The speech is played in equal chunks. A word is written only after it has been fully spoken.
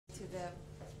the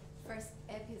first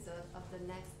episode of the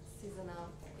next seasonal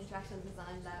Interaction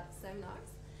Design Lab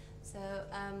seminars. So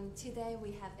today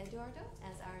we have Eduardo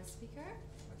as our speaker.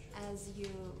 As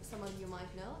some of you might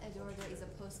know, Eduardo is a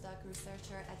postdoc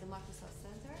researcher at the Microsoft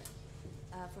Center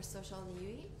for Social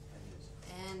UI.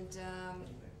 And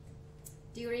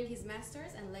during his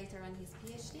master's and later on his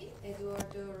PhD,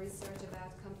 Eduardo researched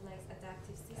about complex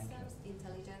adaptive systems,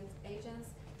 intelligent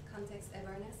agents, context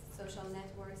awareness, social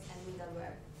networks, and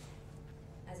middleware.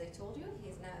 As I told you,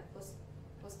 he is now a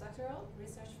postdoctoral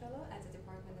research fellow at the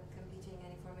Department of Computing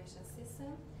and Information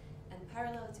Systems. And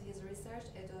parallel to his research,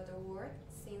 Eduardo worked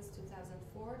since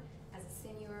 2004 as a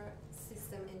senior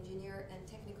system engineer and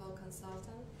technical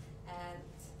consultant at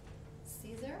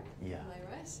Caesar, am I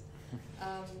right?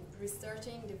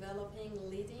 Researching, developing,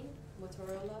 leading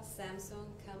Motorola, Samsung,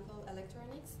 Campbell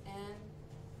Electronics, and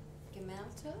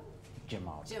Gemalto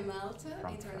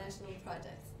international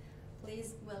projects.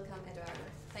 Please welcome Eduardo.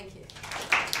 Thank you.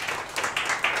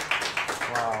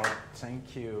 Wow,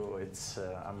 thank you.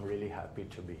 I'm really happy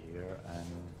to be here, and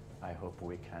I hope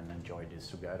we can enjoy this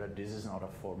together. This is not a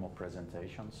formal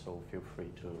presentation, so feel free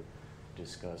to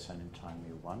discuss anytime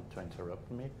you want to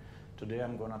interrupt me. Today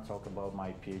I'm going to talk about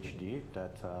my PhD,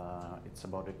 that it's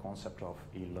about the concept of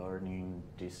e-learning,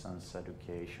 distance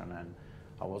education, and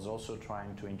I was also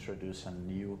trying to introduce a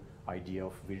new idea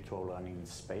of virtual learning in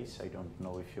space. I don't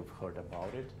know if you've heard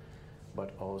about it,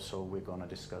 but also we're going to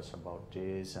discuss about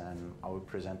this, and I will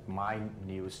present my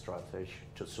new strategy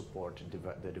to support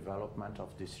the development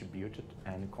of distributed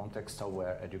and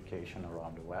context-aware education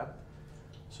around the web.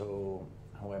 So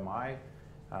who am I?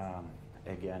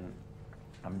 Again,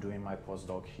 I'm doing my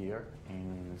postdoc here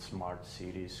in smart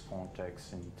cities,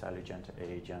 context, intelligent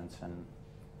agents, and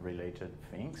related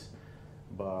things.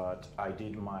 But I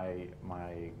did my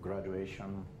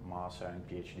graduation, master, and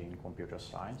PhD in computer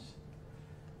science.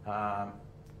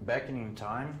 Back in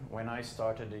time, when I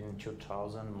started in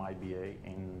 2000 my BA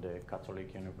in the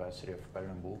Catholic University of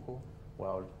Pernambuco,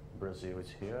 well, Brazil is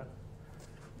here.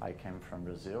 I came from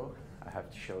Brazil. I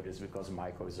have to show this because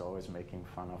Michael is always making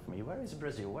fun of me. Where is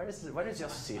Brazil? Where is your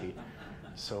city?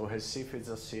 So Recife is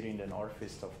a city in the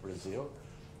northeast of Brazil,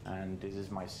 and this is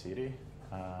my city.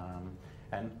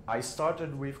 And I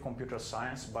started with computer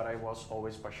science, but I was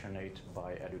always passionate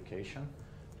by education.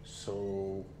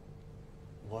 So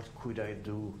what could I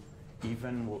do,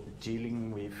 even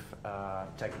dealing with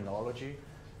technology?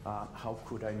 How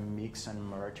could I mix and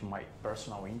merge my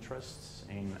personal interests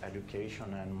in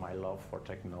education and my love for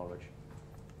technology?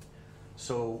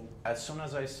 So as soon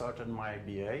as I started my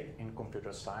BA in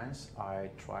computer science, I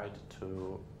tried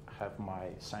to have my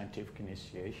scientific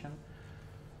initiation.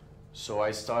 So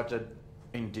I started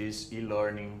in this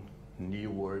e-learning new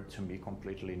world, to me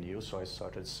completely new. So I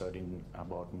started studying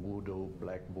about Moodle,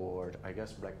 Blackboard. I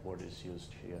guess Blackboard is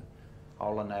used here.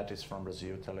 AulaNet is from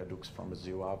Brazil, Teledux from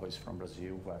Brazil, Ava is from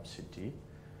Brazil, WebCT.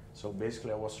 So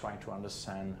basically I was trying to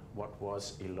understand what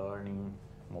was e-learning,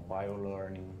 mobile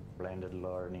learning, blended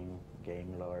learning,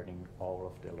 game learning, all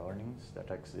of the learnings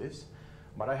that exist.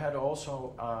 But I had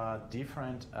also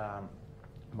different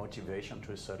motivation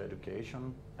to study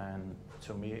education, and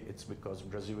to me it's because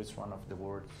Brazil is one of the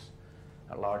world's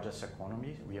largest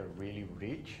economies. We are really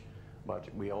rich,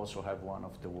 but we also have one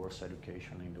of the worst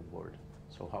education in the world.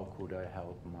 So how could I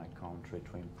help my country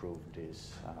to improve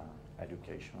this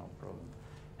educational program?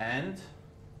 And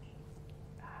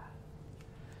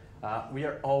we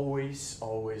are always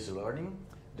learning.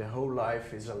 The whole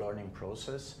life is a learning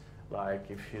process.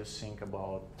 Like if you think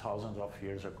about thousands of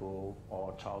years ago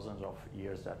or thousands of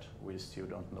years that we still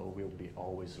don't know, we'll be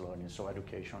always learning. So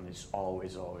education is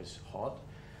always hot.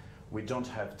 We don't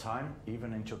have time.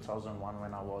 Even in 2001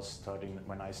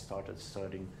 when I started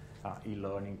studying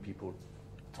e-learning, people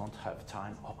don't have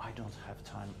time. Oh, I don't have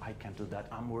time, I can't do that.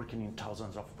 I'm working in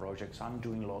thousands of projects, I'm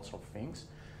doing lots of things.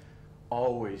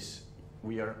 Always,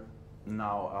 we are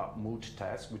now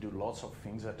multitask, we do lots of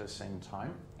things at the same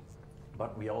time,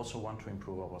 but we also want to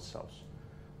improve ourselves.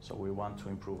 So we want to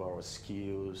improve our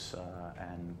skills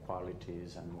and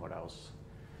qualities and what else.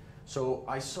 So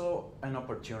I saw an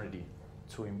opportunity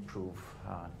to improve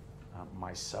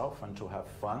myself and to have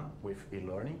fun with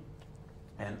e-learning.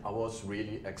 And I was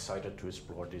really excited to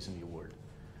explore this new world.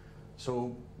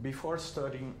 So before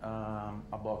studying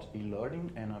about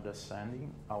e-learning and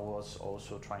understanding, I was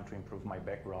also trying to improve my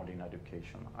background in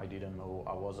education. I didn't know,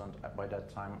 by that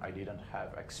time, I didn't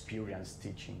have experience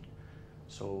teaching.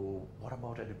 So what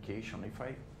about education?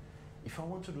 If I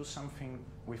want to do something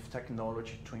with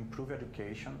technology to improve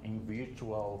education in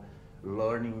virtual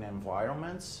learning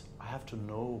environments, I have to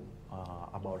know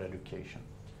about education.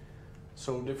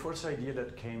 So the first idea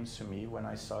that came to me when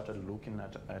I started looking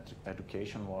at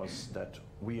education was that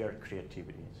we are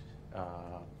creativity.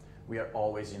 We are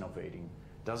always innovating.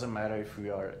 Doesn't matter if we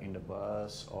are in the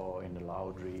bus or in the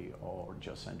laundry or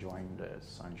just enjoying the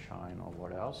sunshine or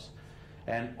what else.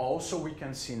 And also we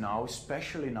can see now,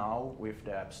 especially now with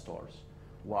the app stores.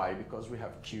 Why? Because we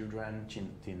have children,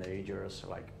 teenagers,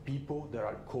 like people that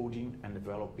are coding and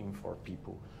developing for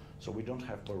people. So we don't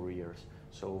have barriers.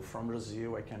 So from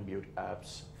Brazil, I can build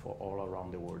apps for all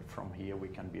around the world. From here, we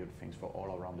can build things for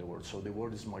all around the world. So the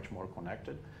world is much more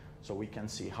connected. So we can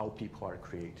see how people are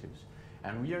creatives.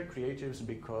 And we are creatives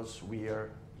because we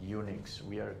are unique.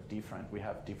 We are different. We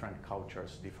have different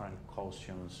cultures, different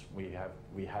costumes. We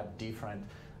had different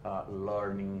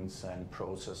learnings and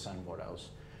process and what else.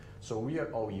 So we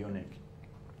are all unique.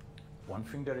 One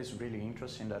thing that is really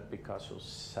interesting that Picasso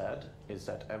said is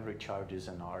that every child is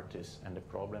an artist, and the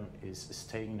problem is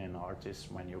staying an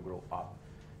artist when you grow up.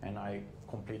 And I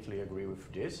completely agree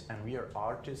with this. And we are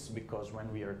artists because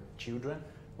when we are children,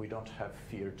 we don't have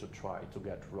fear to try to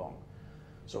get wrong.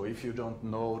 So if you don't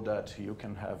know that you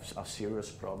can have a serious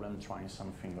problem trying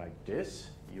something like this,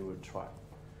 you will try.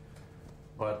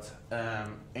 But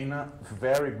in a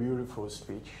very beautiful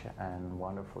speech and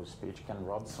wonderful speech, Ken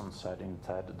Robinson said in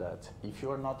TED that if you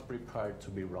are not prepared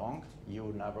to be wrong, you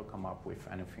will never come up with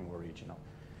anything original.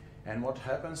 And what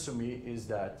happens to me is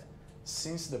that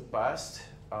since the past,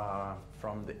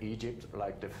 from the Egypt,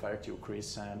 like the Fertile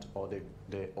Crescent or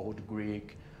the Old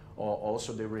Greek, or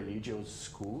also the religious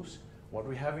schools, what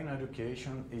we have in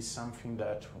education is something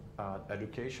that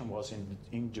education was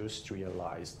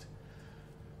industrialized.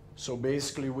 So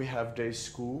basically we have the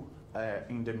school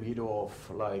in the middle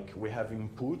of, like, we have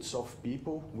inputs of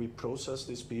people, we process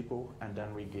these people, and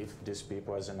then we give these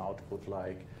people as an output,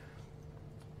 like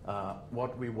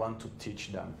what we want to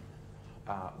teach them,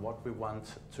 what we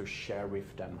want to share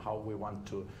with them, how we want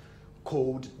to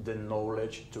code the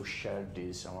knowledge to share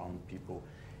this around people.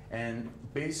 And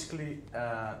basically,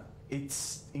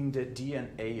 it's in the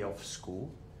DNA of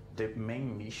school. The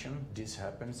main mission, this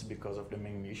happens because of the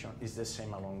main mission, is the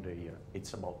same along the year.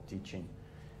 It's about teaching.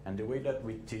 And the way that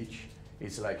we teach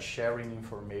is like sharing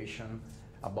information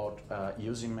about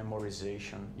using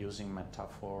memorization, using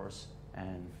metaphors,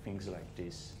 and things like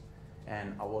this.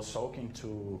 And I was talking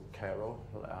to Carol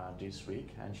this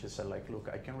week, and she said, like, look,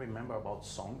 I can remember about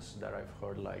songs that I've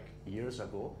heard like years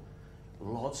ago,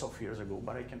 lots of years ago,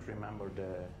 but I can't remember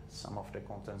some of the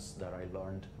contents that I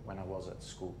learned when I was at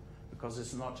school. Because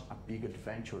it's not a big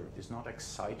adventure, it's not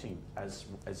exciting as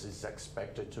is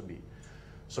expected to be.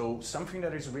 So something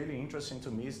that is really interesting to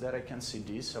me is that I can see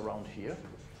this around here.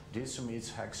 This to me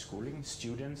is hack schooling,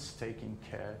 students taking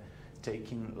care,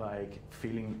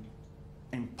 feeling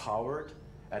empowered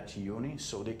at uni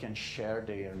so they can share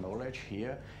their knowledge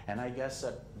here. And I guess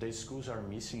that the schools are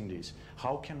missing this.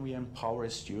 How can we empower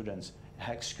students?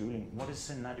 Hack schooling, what is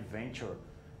an adventure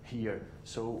here?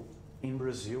 So in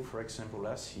Brazil, for example,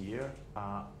 last year,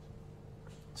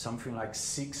 something like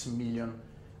 6 million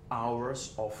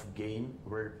hours of game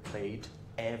were played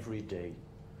every day.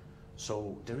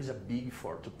 So there is a big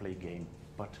effort to play game,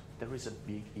 but there is a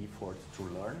big effort to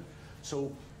learn.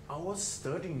 So I was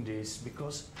studying this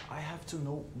because I have to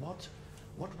know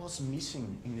what was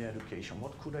missing in the education,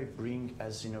 what could I bring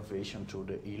as innovation to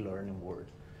the e-learning world.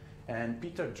 And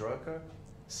Peter Drucker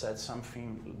said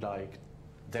something like,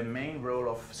 the main role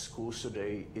of schools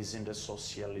today is in the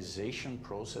socialization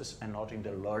process and not in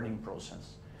the learning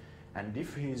process. And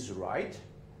if he is right,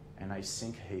 and I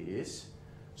think he is,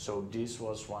 so this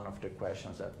was one of the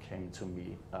questions that came to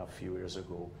me a few years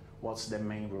ago. What's the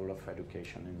main role of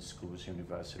education in schools,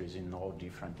 universities, in all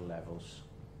different levels?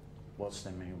 What's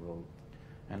the main role?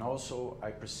 And also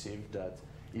I perceived that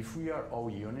if we are all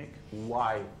unique,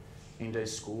 why in the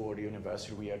school or the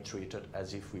university we are treated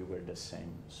as if we were the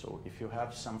same? So if you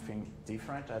have something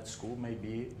different at school,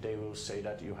 maybe they will say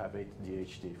that you have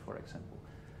ADHD, for example.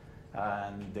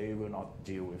 And they will not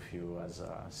deal with you as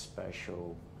a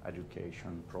special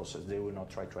education process. They will not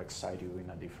try to excite you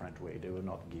in a different way. They will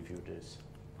not give you this.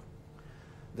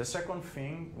 The second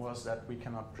thing was that we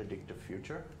cannot predict the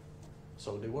future.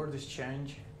 So the world is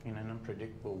changing in an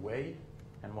unpredictable way.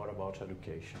 And what about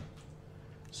education?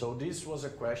 So this was a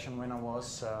question when I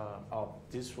was,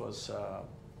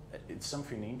 it's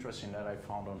something interesting that I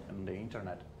found on the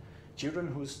internet. Children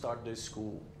who start the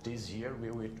school this year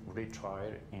will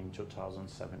retire in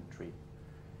 2073.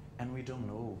 And we don't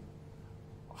know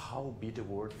how will be the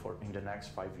world in the next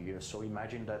 5 years. So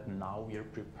imagine that now we are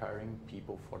preparing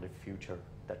people for the future,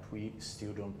 that we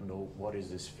still don't know what is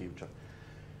this future.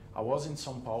 I was in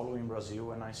São Paulo in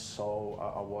Brazil and I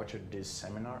watched this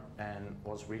seminar and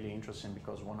was really interesting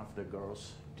because one of the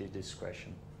girls did this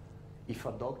question. If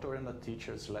a doctor and a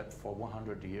teacher slept for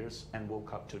 100 years and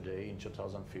woke up today in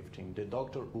 2015, the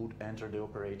doctor would enter the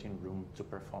operating room to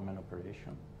perform an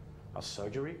operation, a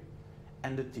surgery,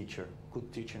 and the teacher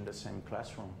could teach in the same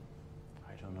classroom.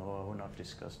 I don't know, I will not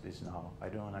discuss this now. I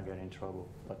don't want to get in trouble,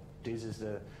 but this is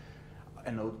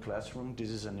an old classroom, this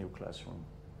is a new classroom.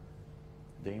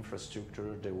 The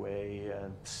infrastructure, the way,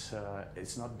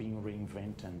 it's not being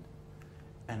reinvented.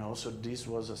 And also this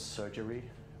was a surgery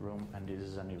room and this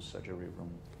is a new surgery room.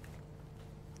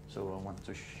 So I want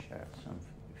to share something.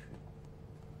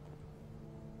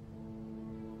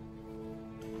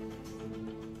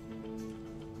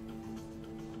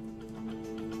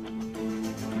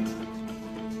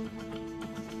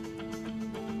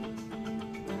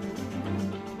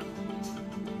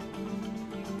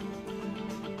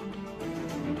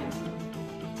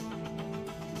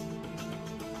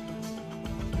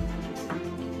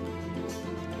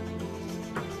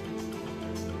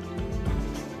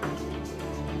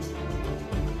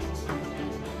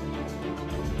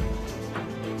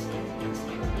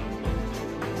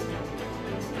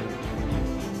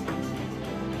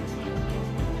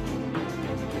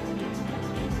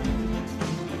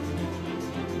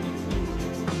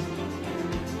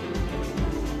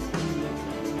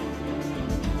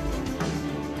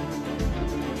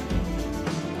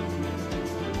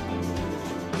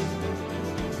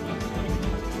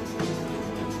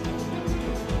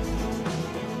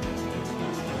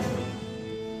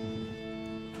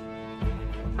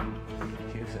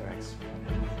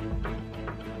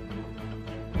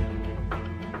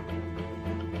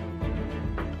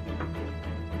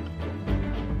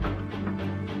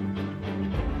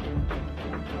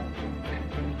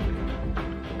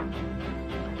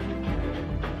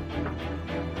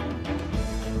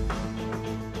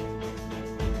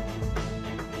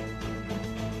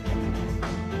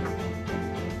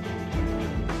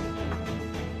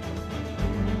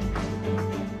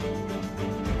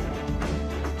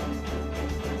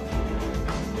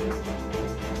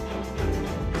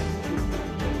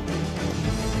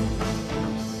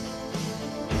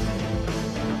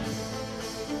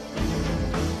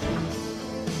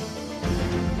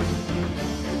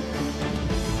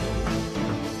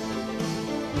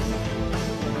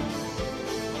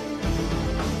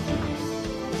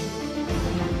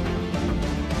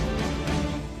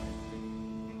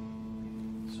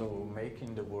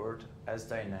 Making the world as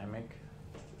dynamic,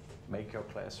 make your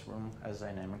classroom as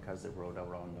dynamic as the world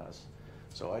around us.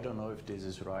 So I don't know if this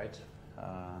is right,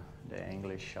 the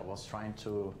English. I was trying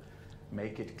to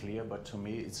make it clear, but to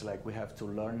me it's like we have to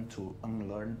learn to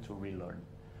unlearn to relearn.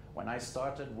 When I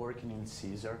started working in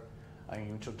Caesar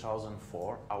in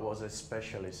 2004, I was a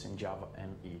specialist in Java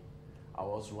ME. I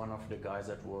was one of the guys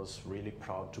that was really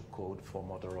proud to code for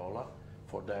Motorola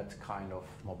for that kind of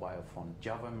mobile phone.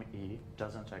 Java ME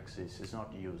doesn't exist, it's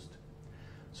not used.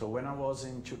 So when I was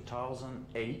in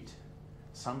 2008,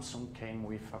 Samsung came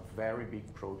with a very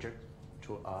big project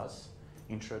to us,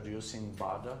 introducing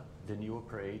BADA, the new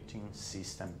operating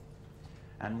system.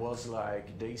 And was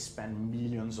like, they spent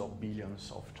millions of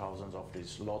billions of thousands of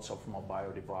these, lots of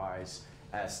mobile device,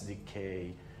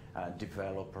 SDK,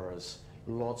 developers,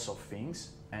 lots of things.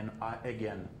 And I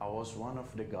was one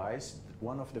of the guys,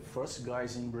 one of the first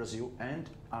guys in Brazil and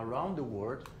around the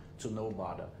world to know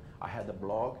BADA. I had a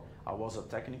blog, I was a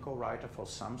technical writer for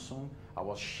Samsung, I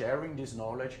was sharing this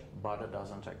knowledge, BADA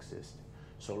doesn't exist.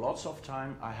 So lots of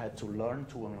time I had to learn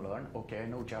to unlearn. Okay, I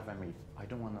know Java ME. I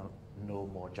don't want to know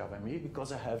more Java ME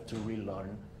because I have to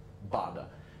relearn BADA.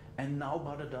 And now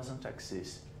BADA doesn't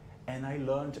exist. And I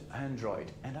learned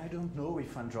Android, and I don't know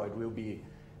if Android will be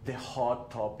the hot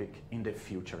topic in the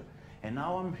future. And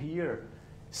now I'm here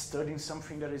studying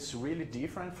something that is really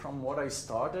different from what I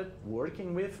started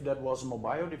working with, that was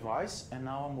mobile device, and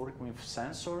now I'm working with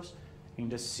sensors in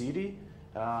the city,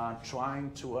 trying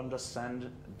to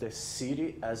understand the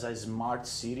city as a smart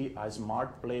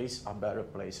place, a better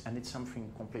place, and it's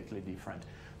something completely different.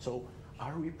 So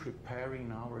are we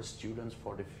preparing our students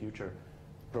for the future?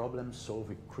 Problem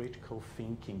solving, critical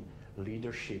thinking,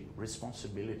 leadership,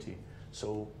 responsibility.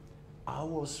 So I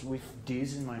was with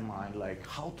this in my mind, like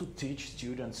how to teach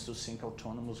students to think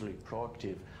autonomously,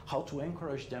 proactive, how to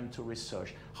encourage them to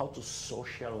research, how to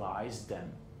socialize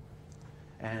them.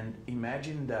 And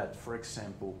imagine that, for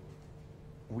example,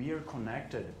 we are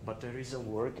connected, but there is a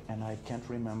work, and I can't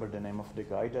remember the name of the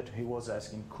guy, that he was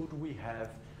asking, could we have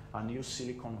a new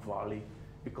Silicon Valley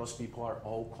because people are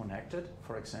all connected?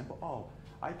 For example, oh,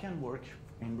 I can work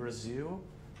in Brazil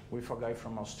with a guy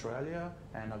from Australia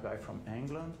and a guy from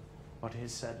England, but he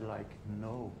said like,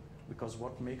 no, because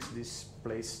what makes this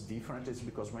place different is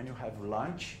because when you have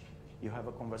lunch, you have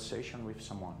a conversation with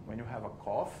someone. When you have a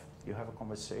coffee, you have a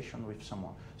conversation with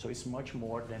someone. So it's much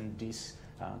more than this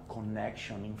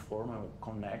connection, informal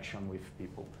connection with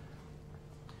people.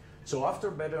 So after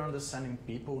better understanding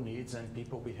people needs and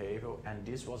people behavior, and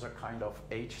this was a kind of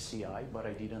HCI, but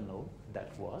I didn't know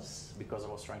that was, because I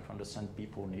was trying to understand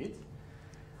people need,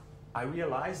 I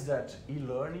realized that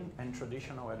e-learning and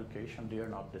traditional education, they are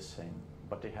not the same,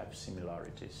 but they have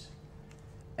similarities.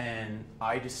 And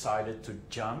I decided to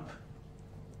jump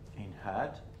in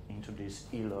head into this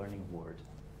e-learning world.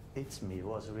 It's me, it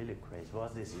was really crazy, it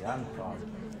was this young proud.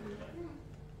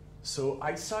 So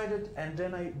I decided, and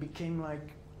then I became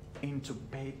like into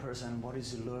papers and what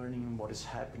is e-learning, what is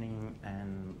happening,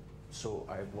 and so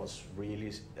I was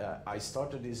really, I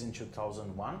started this in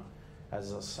 2001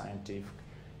 as a scientific,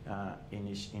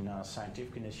 in a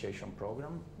scientific initiation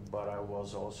program, but I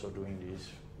was also doing this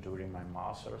during my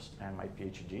master's and my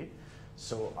PhD.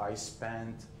 So I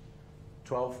spent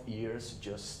 12 years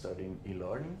just studying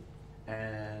e-learning,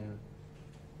 and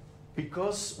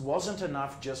because wasn't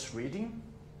enough just reading,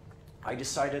 I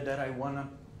decided that I want to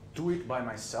do it by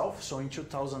myself. So in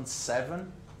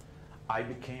 2007, I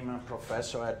became a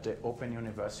professor at the Open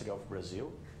University of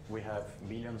Brazil. We have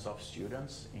millions of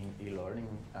students in e-learning,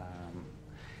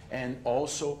 and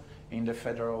also in the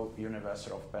Federal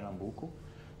University of Pernambuco.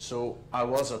 So I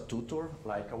was a tutor,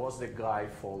 like I was the guy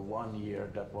for 1 year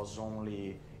that was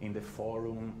only in the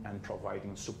forum and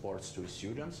providing supports to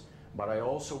students. But I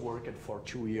also worked for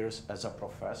 2 years as a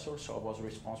professor, so I was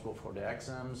responsible for the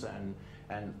exams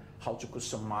and how to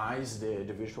customize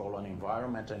the virtual learning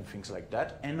environment and things like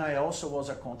that. And I also was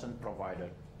a content provider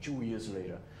 2 years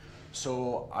later.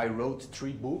 So I wrote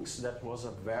 3 books. That was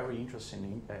a very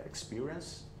interesting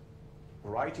experience.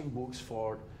 Writing books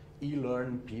for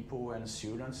e-learning people and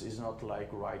students is not like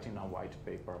writing a white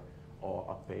paper or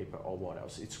a paper or what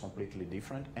else. It's completely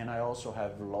different. And I also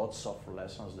have lots of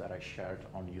lessons that I shared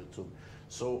on YouTube.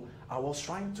 So I was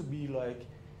trying to be like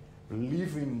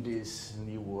living this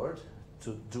new world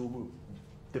to do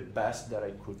the best that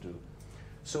I could do.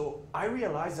 So I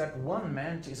realized that one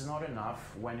ment is not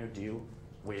enough when you deal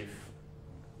with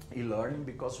e-learning,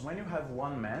 because when you have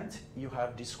one ment, you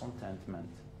have discontentment.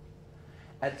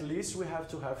 At least we have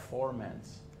to have 4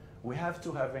 ments. We have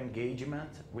to have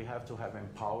engagement, we have to have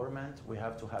empowerment, we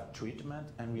have to have treatment,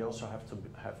 and we also have to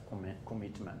have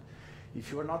commitment.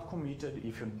 If you are not committed,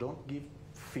 if you don't give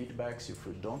feedbacks, if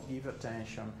you don't give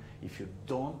attention, if you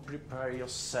don't prepare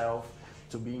yourself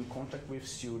to be in contact with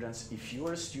students, if you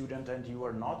are a student and you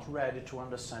are not ready to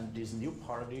understand this new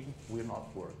paradigm, will not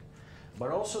work.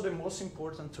 But also the most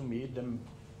important to me, the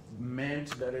ment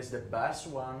that is the best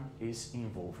one, is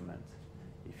involvement.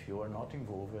 If you are not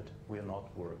involved, it will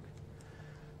not work.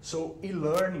 So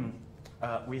e-learning,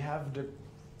 we have the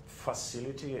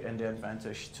facility and the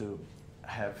advantage to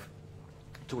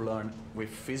learn with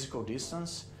physical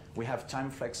distance. We have time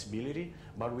flexibility,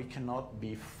 but we cannot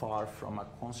be far from a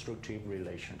constructive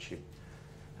relationship.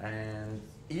 And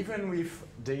even with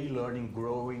the e-learning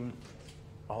growing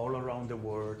all around the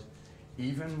world,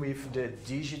 even with the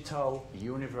digital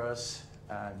universe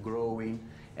growing,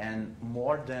 and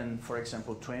more than, for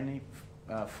example,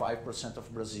 25%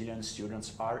 of Brazilian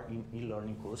students are in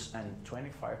e-learning course, and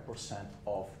 25%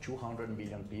 of 200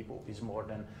 million people is more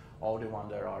than all the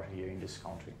ones that are here in this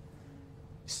country,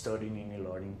 studying in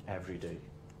e-learning every day.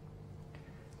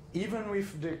 Even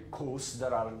with the courses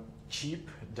that are cheap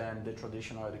than the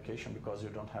traditional education, because you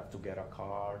don't have to get a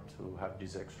car to have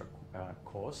these extra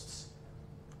costs,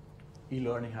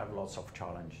 e-learning have lots of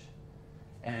challenges.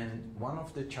 And one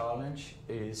of the challenge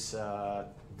is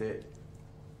the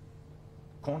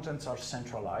contents are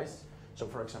centralized. So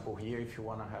for example, here, if you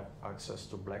want to have access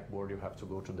to Blackboard, you have to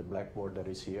go to the Blackboard that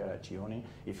is here at Uni.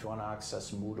 If you want to access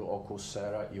Moodle or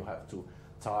Coursera, you have to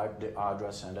type the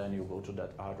address and then you go to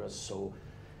that address. So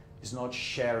it's not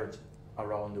shared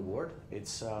around the world.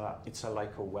 It's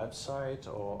like a website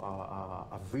or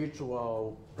a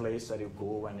virtual place that you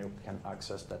go and you can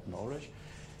access that knowledge.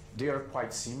 They are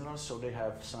quite similar, so they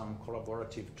have some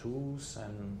collaborative tools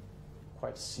and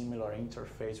quite similar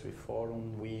interface with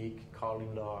forum, week,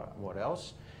 calendar, what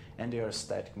else. And they are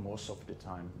static most of the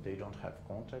time. They don't have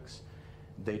context.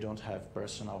 They don't have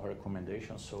personal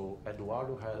recommendations. So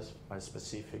Eduardo has a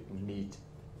specific need.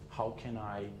 How can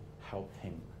I help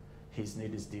him? His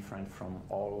need is different from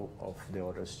all of the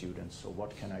other students. So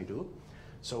what can I do?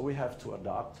 So we have to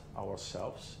adapt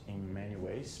ourselves in many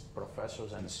ways,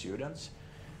 professors and students,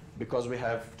 because we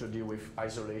have to deal with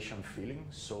isolation feeling.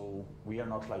 So we are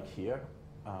not like here.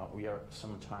 we are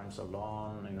sometimes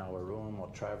alone in our room or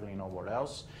traveling or what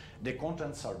else. The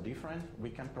contents are different. We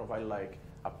can provide like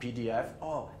a PDF.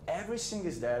 Oh, everything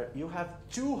is there. You have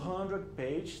 200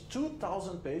 pages,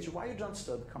 2,000 pages. Why you don't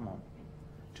study? Come on.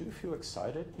 Do you feel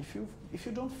excited? If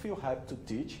you don't feel happy to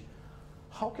teach,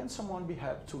 how can someone be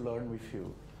happy to learn with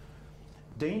you?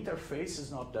 The interface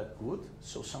is not that good.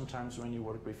 So sometimes when you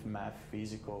work with math,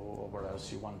 physical, or what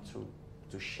else, you want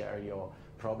to share your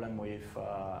problem with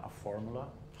a formula.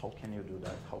 How can you do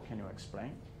that? How can you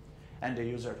explain? And the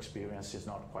user experience is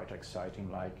not quite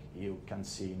exciting, like you can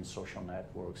see in social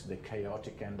networks, the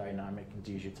chaotic and dynamic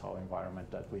digital environment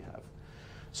that we have.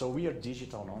 So we are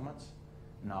digital nomads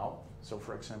now. So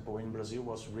for example, in Brazil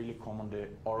was really common the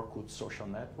Orkut social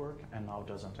network, and now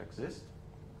doesn't exist.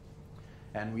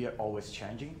 And we are always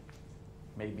changing.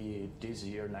 Maybe this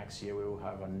year, next year, we will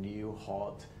have a new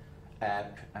hot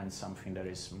app and something that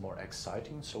is more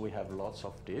exciting. So we have lots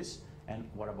of this. And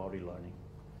what about e-learning?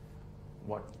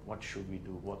 What should we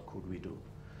do? What could we do?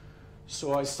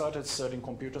 So I started studying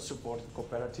computer support,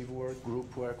 cooperative work,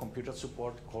 group work, computer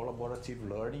support, collaborative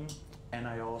learning. And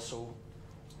I also,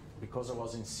 because I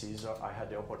was in CISA, I had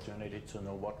the opportunity to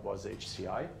know what was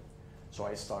HCI. So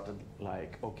I started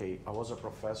like, okay, I was a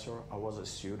professor, I was a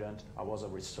student, I was a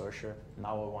researcher.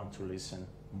 Now I want to listen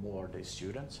more to the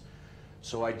students.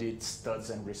 So I did studies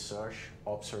and research,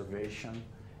 observation,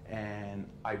 and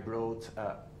I brought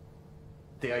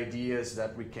the ideas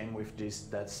that we came with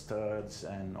that studies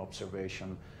and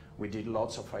observation. We did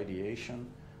lots of ideation,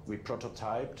 we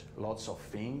prototyped lots of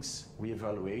things, we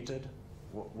evaluated.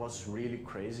 Was really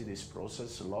crazy, this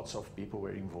process, lots of people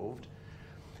were involved.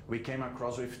 We came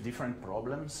across with different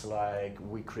problems, like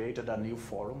we created a new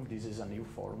forum. This is a new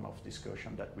forum of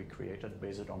discussion that we created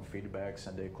based on feedbacks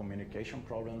and the communication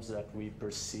problems that we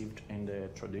perceived in the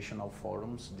traditional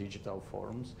forums, digital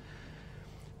forums.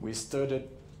 We studied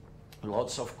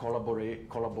lots of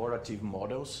collaborative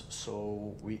models,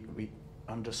 so we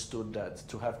understood that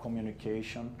to have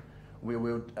communication, we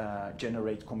will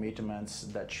generate commitments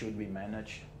that should be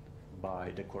managed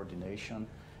by the coordination.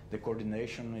 The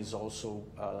coordination is also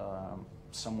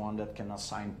someone that can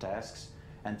assign tasks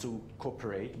and to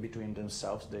cooperate between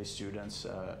themselves, the students.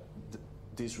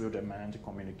 This will demand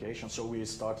communication. So we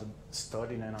started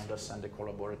studying and understand the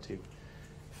collaborative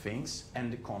things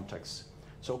and the context.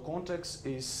 So context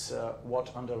is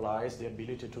what underlies the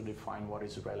ability to define what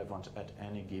is relevant at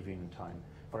any given time.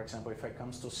 For example, if I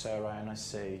comes to Sarah and I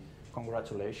say,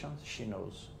 congratulations, she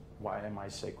knows. Why am I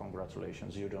say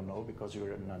congratulations? You don't know because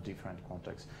you're in a different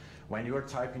context. When you're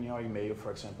typing your email,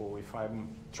 for example, if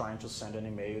I'm trying to send an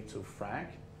email to Frank,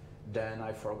 then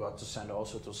I forgot to send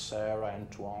also to Sarah and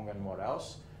Tuong and what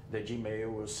else, the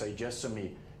Gmail will say just to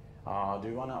me, do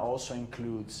you want to also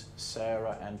include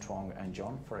Sarah and Tuong and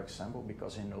John, for example,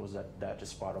 because he knows that that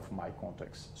is part of my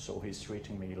context. So he's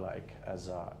treating me like as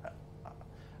a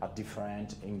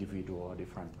different individual, a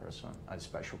different person, a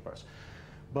special person.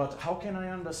 But how can I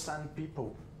understand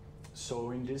people?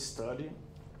 So in this study,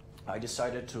 I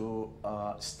decided to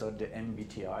study the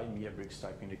MBTI, Myers-Briggs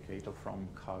Type Indicator from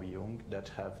Carl Jung, that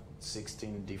have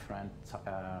 16 different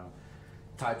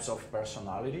types of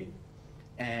personality.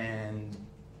 And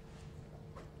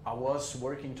I was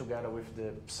working together with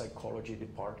the psychology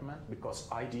department because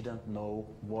I didn't know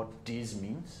what this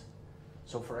means.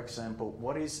 So for example,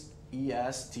 what is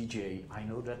ESTJ? I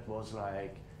know that was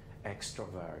like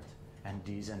extrovert and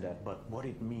this and that, but what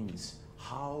it means,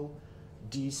 how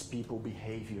these people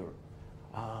behavior,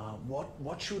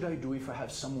 what should I do if I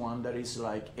have someone that is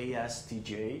like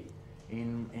ASTJ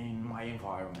in my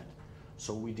environment?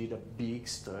 So we did a big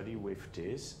study with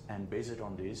this, and based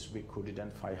on this, we could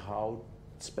identify how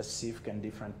specific and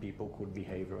different people could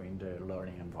behave in the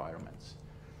learning environments.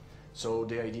 So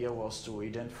the idea was to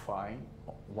identify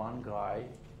one guy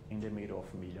in the middle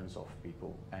of millions of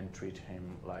people and treat him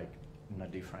like in a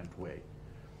different way.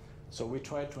 So we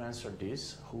tried to answer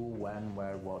this: who, when,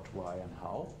 where, what, why, and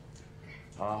how.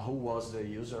 Who was the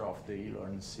user of the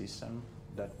e-learning system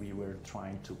that we were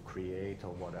trying to create,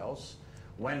 or what else?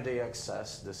 When they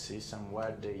access the system,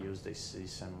 where they use the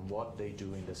system, what they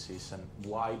do in the system,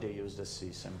 why they use the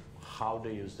system, how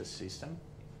they use the system.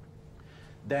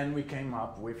 Then we came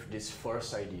up with this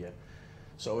first idea.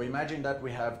 So imagine that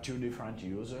we have two different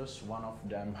users. One of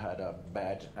them had a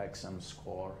bad exam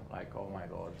score, like, oh my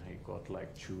God, he got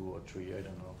like 2 or 3, I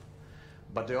don't know.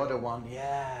 But the other one,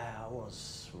 yeah, I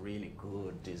was really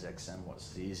good. This exam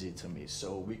was easy to me.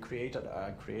 So we created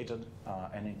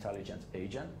an intelligent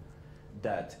agent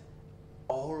that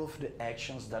all of the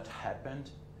actions that happened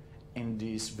in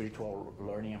this virtual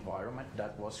learning environment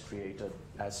that was created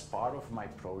as part of my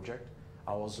project.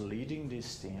 I was leading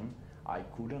this team. I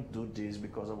couldn't do this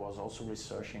because I was also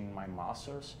researching my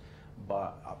master's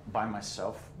by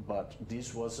myself, but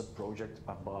this was a project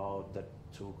that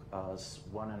took us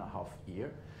 1.5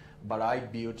 years. But I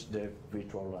built the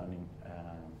virtual learning,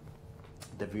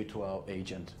 the virtual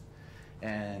agent.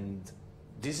 And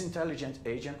this intelligent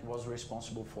agent was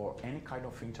responsible for any kind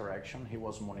of interaction he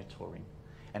was monitoring.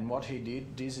 And what he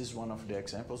did, this is one of the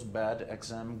examples, bad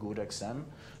exam, good exam.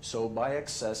 So by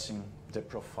accessing the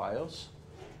profiles,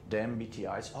 the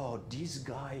MBTIs, oh, this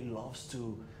guy loves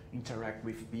to interact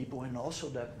with people, and also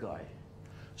that guy.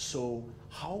 So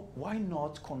why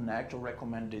not connect or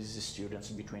recommend these students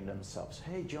between themselves?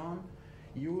 Hey, John,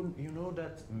 you know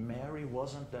that Mary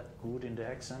wasn't that good in the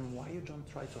exam, why you don't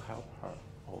try to help her?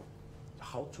 Or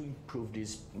how to improve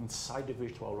this inside the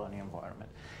virtual learning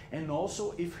environment? And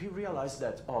also, if he realized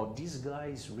that, oh, this guy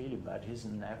is really bad, he's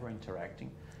never interacting,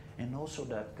 and also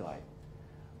that guy,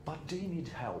 but they need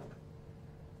help.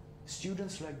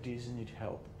 Students like this need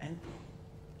help, and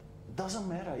doesn't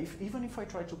matter, even if I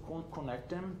try to connect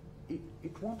them,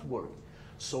 it won't work.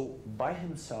 So by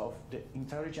himself, the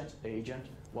intelligent agent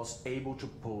was able to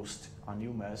post a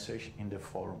new message in the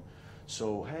forum.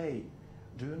 So, hey,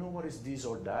 do you know what is this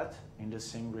or that in the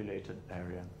same related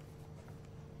area?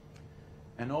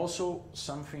 And also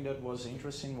something that was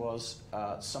interesting was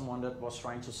someone that was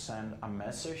trying to send a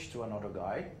message to another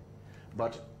guy,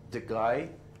 but the guy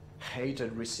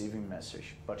hated receiving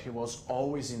message, but he was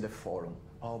always in the forum.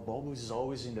 Oh, Bob is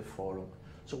always in the forum.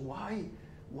 So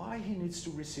why he needs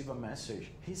to receive a message?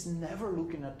 He's never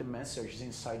looking at the message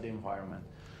inside the environment.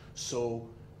 So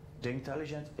the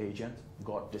intelligent agent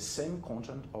got the same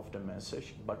content of the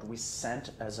message, but we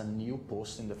sent as a new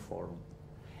post in the forum.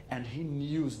 And he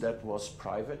knew that was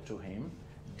private to him.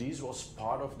 This was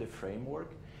part of the framework.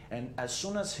 And as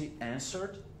soon as he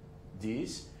answered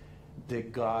this, the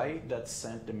guy that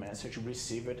sent the message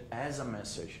received it as a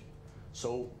message.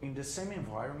 So in the same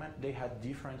environment, they had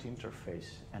different interface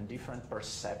and different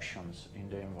perceptions in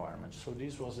the environment. So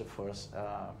this was the first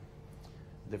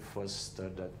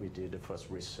study that we did, the first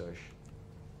research.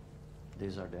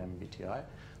 These are the MBTI.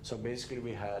 So basically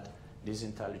we had this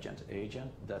intelligent agent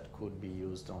that could be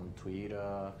used on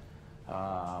Twitter,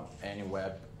 any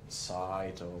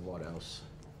website or what else.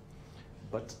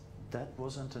 But that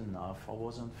wasn't enough. I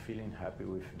wasn't feeling happy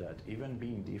with that. Even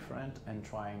being different and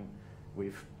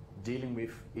dealing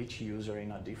with each user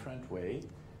in a different way.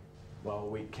 Well,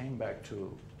 we came back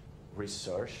to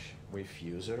research with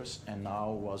users, and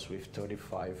now was with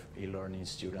 35 e-learning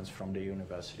students from the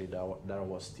university that I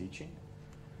was teaching.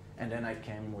 And then I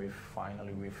came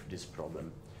finally with this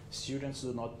problem. Students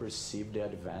do not perceive the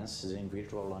advances in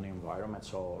virtual learning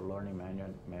environments or learning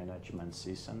management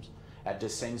systems at the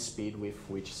same speed with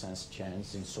which sense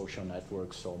change in social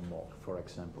networks or more, for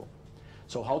example.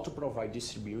 So how to provide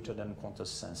distributed and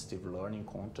context-sensitive learning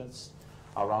contents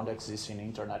around existing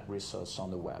internet resources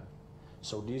on the web.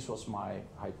 So this was my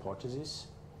hypothesis.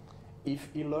 If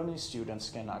e-learning students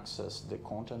can access the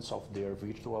contents of their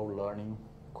virtual learning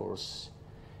course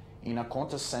in a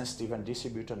context-sensitive and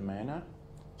distributed manner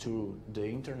to the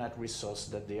internet resource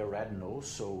that they already know.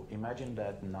 So imagine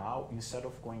that now, instead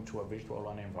of going to a virtual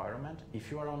learning environment, if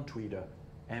you are on Twitter,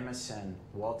 MSN,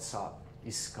 WhatsApp,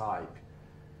 Skype,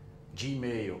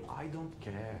 Gmail, I don't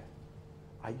care.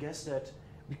 I guess that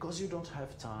because you don't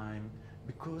have time,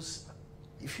 because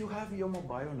if you have your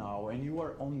mobile now and you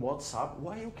are on WhatsApp,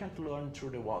 why you can't learn through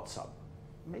the WhatsApp?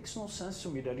 It makes no sense to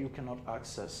me that you cannot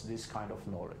access this kind of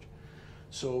knowledge.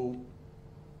 So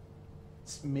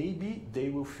maybe they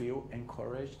will feel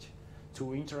encouraged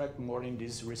to interact more in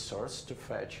this resource to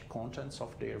fetch contents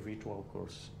of their virtual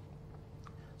course.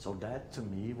 So that to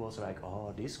me was like,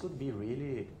 oh, this could be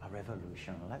really a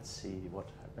revolution. Let's see what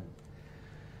happened.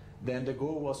 Then the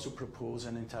goal was to propose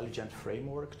an intelligent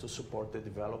framework to support the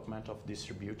development of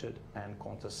distributed and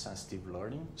context-sensitive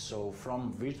learning. So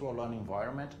from virtual learning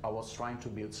environment, I was trying to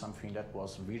build something that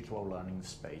was virtual learning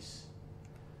space.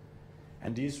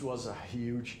 And this was a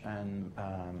huge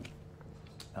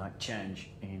change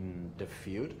in the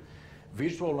field.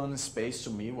 Virtual learning space to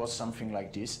me was something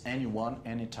like this: anyone,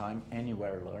 anytime,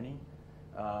 anywhere learning.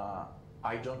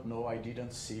 I don't know, I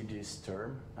didn't see this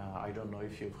term. I don't know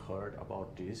if you've heard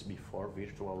about this before,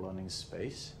 virtual learning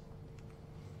space.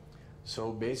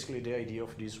 So basically the idea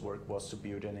of this work was to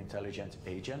build an intelligent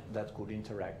agent that could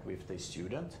interact with the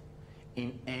student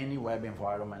in any web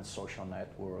environment, social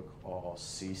network, or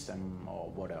system, or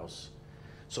what else.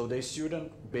 So the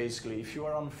student, basically, if you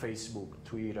are on Facebook,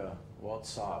 Twitter,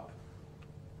 WhatsApp,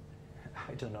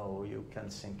 I don't know, you can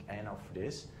think any of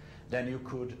this, then you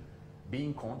could be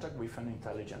in contact with an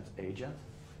intelligent agent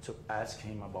to ask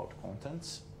him about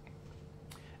contents.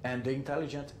 And the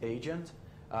intelligent agent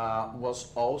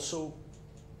was also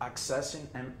accessing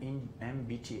an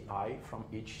MBTI from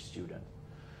each student.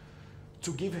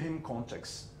 To give him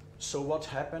context, so what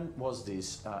happened was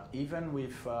this, even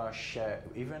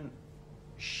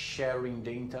sharing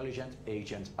the intelligent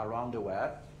agent around the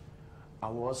web, I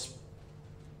was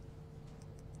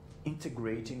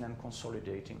integrating and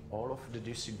consolidating all of the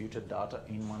distributed data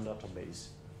in one database.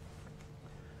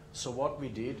 So what we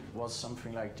did was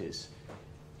something like this.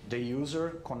 The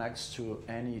user connects to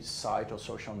any site or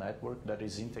social network that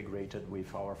is integrated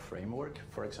with our framework,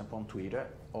 for example on Twitter,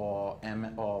 or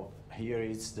here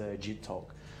is the Gtalk.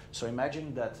 So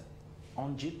imagine that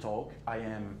on Gtalk I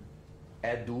am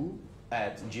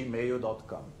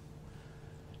edu@gmail.com.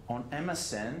 On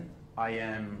MSN I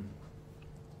am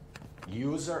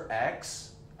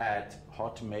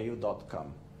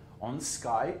userx@hotmail.com. On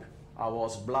Skype I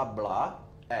was blah blah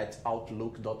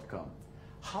 @outlook.com.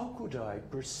 How could I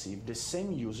perceive the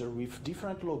same user with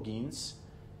different logins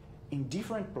in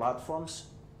different platforms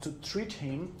to treat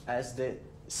him as the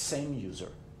same user?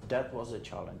 That was a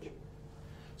challenge.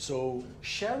 So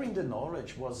sharing the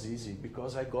knowledge was easy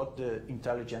because I got the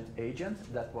intelligent agent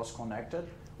that was connected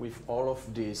with all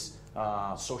of these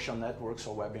social networks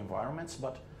or web environments,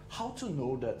 but how to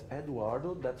know that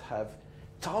Eduardo that have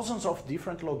thousands of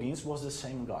different logins was the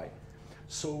same guy?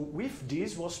 So with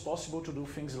this was possible to do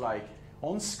things like,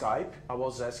 on Skype, I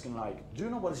was asking like, do you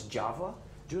know what is Java?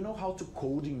 Do you know how to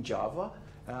code in Java?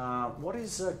 What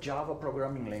is a Java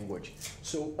programming language?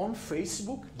 So on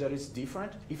Facebook, that is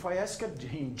different. If I asked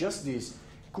him just this,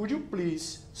 could you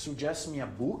please suggest me a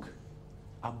book?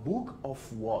 A book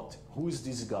of what? Who is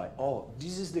this guy? Oh,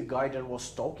 this is the guy that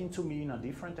was talking to me in a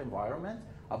different environment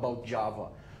about Java.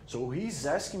 So he's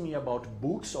asking me about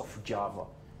books of Java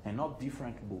and not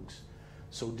different books.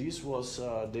 So this was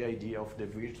the idea of the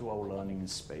virtual learning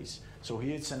space. So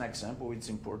here it's an example, it's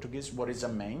in Portuguese. What is a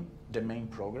main? The main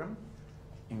program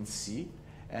in C.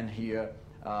 And here,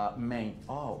 main.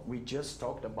 Oh, we just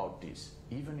talked about this.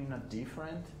 Even in a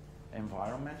different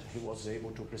environment, he was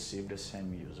able to perceive the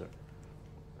same user.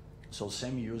 So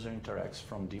same user interacts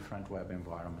from different web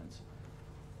environments.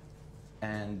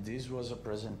 And this was a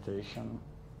presentation,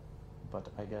 but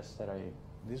I guess that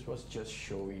this was just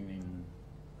showing in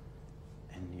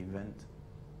an event.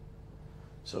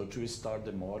 So to start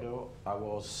the model, I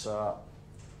was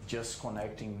just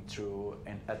connecting through,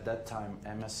 and at that time,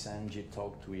 MSN,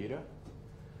 Gtalk, Twitter.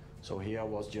 So here I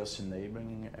was just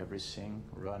enabling everything,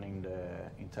 running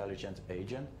the intelligent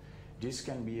agent. This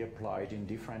can be applied in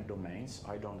different domains,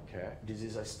 I don't care. This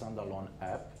is a standalone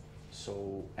app,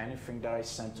 so anything that I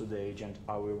send to the agent,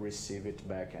 I will receive it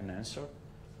back and answer.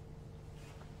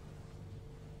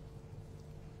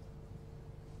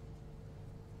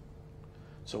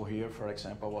 So here, for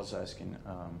example, I was asking,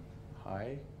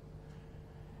 hi,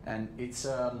 and it's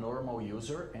a normal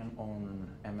user and on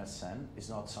MSN. It's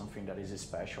not something that is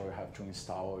special, you have to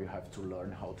install or you have to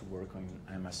learn how to work on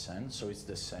MSN, so it's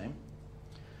the same.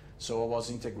 So I was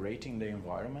integrating the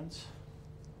environments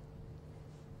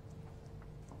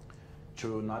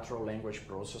to natural language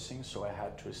processing, so I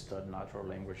had to study natural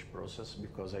language process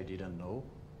because I didn't know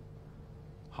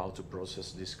how to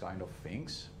process this kind of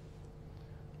things.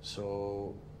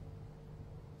 So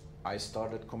I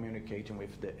started communicating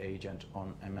with the agent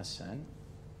on MSN.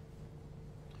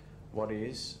 What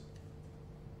is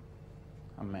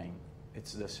a main?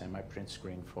 It's the same, I print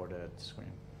screen for that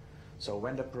screen. So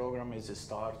when the program is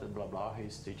started, blah, blah,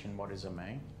 he's teaching what is a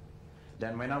main.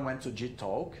 Then when I went to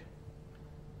Gtalk,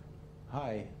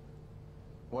 hi,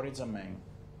 what is a main?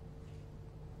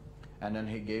 And then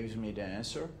he gives me the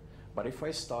answer. But if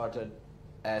I started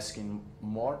asking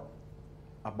more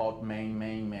about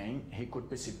main, he could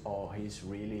perceive, oh, he's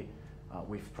really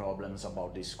with problems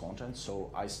about this content.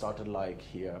 So I started like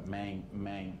here,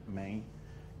 main,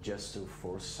 just to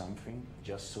force something,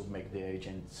 just to make the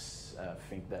agents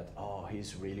think that, oh,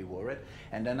 he's really worried.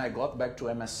 And then I got back to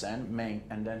MSN, main,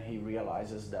 and then he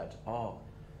realizes that, oh,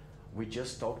 we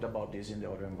just talked about this in the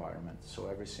other environment. So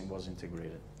everything was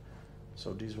integrated.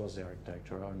 So this was the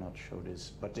architecture, I'll not show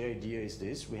this. But the idea is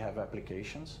this, we have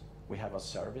applications, we have a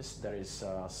service, there is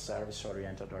a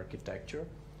service-oriented architecture.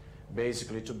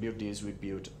 Basically to build this, we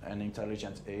built an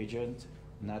intelligent agent,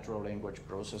 natural language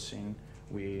processing,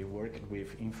 we worked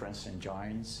with inference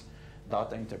engines,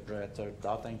 data interpreter,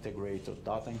 data integrator,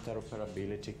 data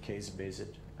interoperability,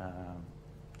 case-based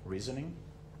reasoning.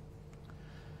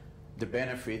 The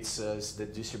benefits is the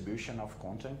distribution of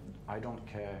content. I don't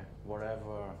care,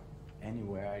 wherever,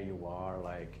 anywhere you are,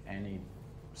 like any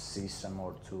system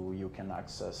or tool, you can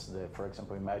access the, for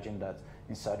example, imagine that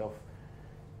inside of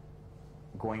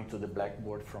going to the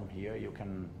Blackboard from here, you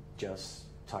can just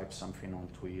type something on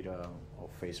Twitter or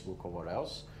Facebook or what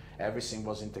else. Everything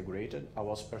was integrated. I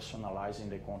was personalizing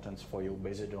the contents for you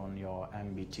based on your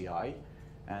MBTI.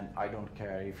 And I don't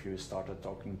care if you started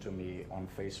talking to me on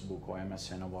Facebook or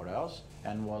MSN or what else,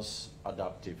 and was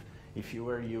adaptive. If you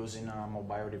were using a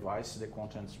mobile device, the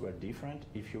contents were different.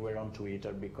 If you were on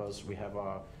Twitter, because we have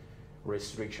a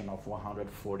restriction of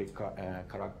 140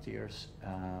 characters,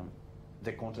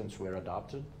 the contents were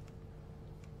adapted.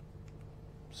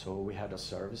 So we had a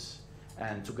service.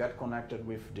 And to get connected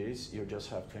with this, you just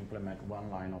have to implement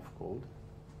one line of code.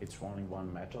 It's only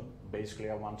one method. Basically,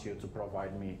 I want you to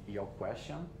provide me your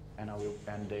question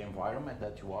and the environment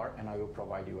that you are, and I will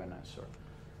provide you an answer.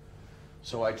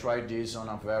 So I tried this on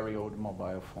a very old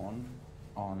mobile phone,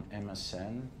 on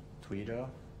MSN, Twitter,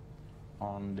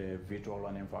 on the virtual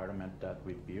environment that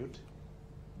we built,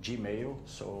 Gmail,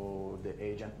 so the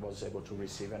agent was able to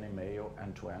receive an email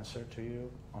and to answer to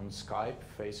you, on Skype,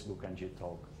 Facebook, and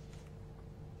Gtalk.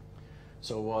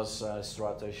 So it was a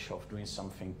strategy of doing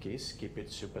something keep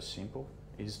it super simple,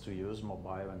 easy to use,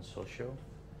 mobile and social.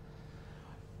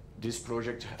 This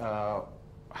project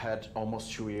had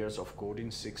almost 2 years of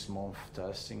coding, 6 months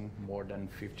testing, more than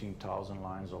 15,000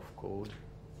 lines of code,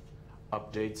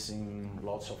 updates in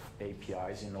lots of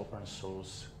APIs in open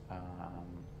source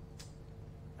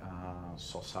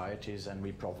societies, and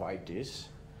we provide this,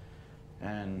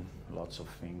 and lots of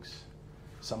things.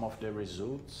 Some of the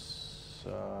results,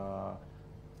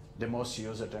 the most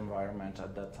used environment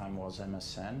at that time was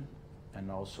MSN,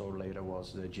 and also later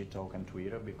was the Gtalk and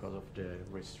Twitter because of the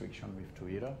restriction with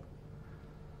Twitter.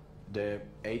 The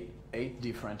eight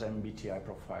different MBTI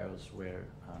profiles were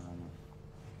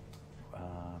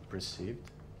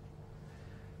perceived.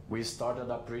 We started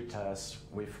a pre-test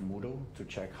with Moodle to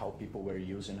check how people were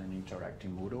using and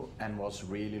interacting Moodle, and was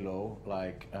really low,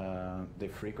 like the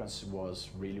frequency was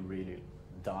really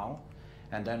down.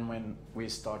 And then when we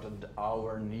started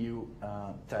our new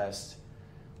test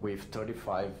with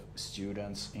 35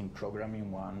 students in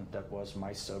Programming 1, that was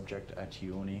my subject at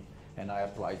uni, and I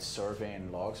applied survey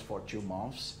and logs for 2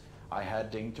 months, I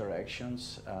had the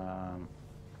interactions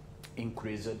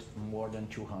increased more than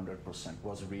 200%.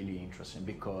 Was really interesting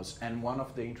because, and one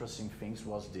of the interesting things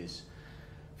was this,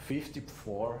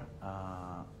 54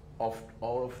 of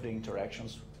all of the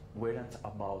interactions weren't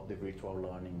about the virtual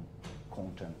learning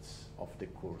contents of the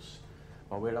course,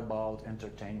 but were about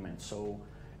entertainment. So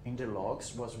in the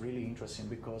logs was really interesting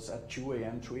because at 2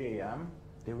 a.m., 3 a.m.,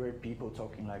 there were people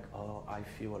talking like, oh, I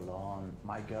feel alone,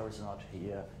 my girl is not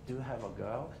here, do you have a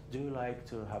girl? Do you like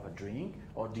to have a drink?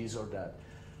 Or this or that.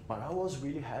 But I was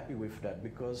really happy with that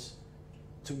because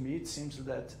to me it seems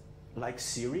that, like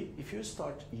Siri, if you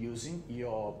start using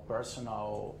your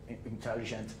personal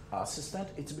intelligent assistant,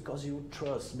 it's because you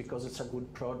trust, because it's a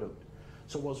good product.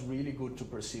 So it was really good to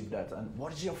perceive that. And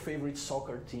what is your favorite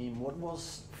soccer team? What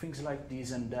was things like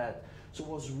this and that? So it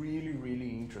was really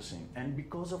interesting. And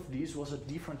because of this was a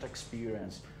different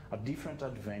experience, a different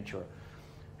adventure.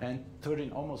 And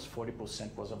almost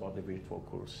 40% was about the virtual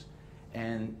course.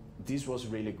 And this was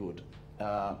really good.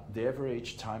 The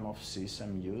average time of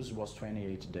system use was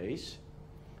 28 days.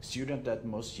 Student that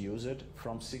most used it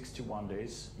from 61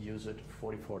 days used it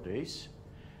 44 days.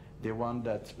 The one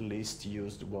that least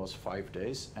used was 5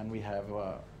 days, and we have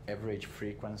an average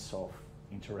frequency of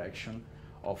interaction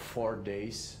of 4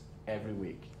 days every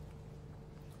week.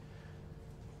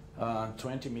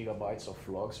 20 megabytes of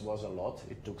logs was a lot.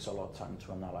 It took a lot of time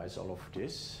to analyze all of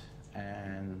this,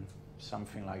 and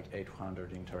something like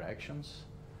 800 interactions.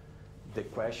 The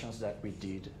questions that we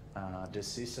did, the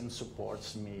system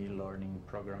supports me learning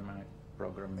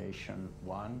programmation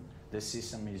 1. The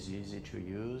system is easy to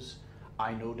use.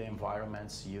 I know the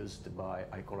environments used by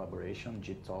iCollaboration,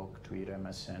 Gtalk, Twitter,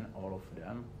 MSN, all of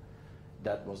them.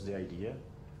 That was the idea.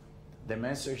 The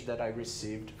message that I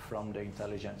received from the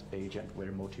intelligent agent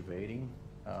were motivating,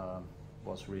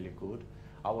 was really good.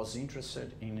 I was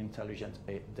interested in the intelligent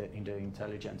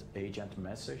agent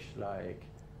message, like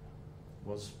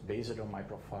was based on my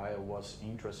profile, was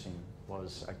interesting,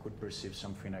 I could perceive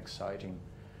something exciting.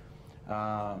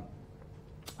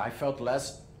 I felt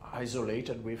less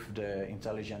isolated with the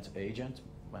intelligent agent,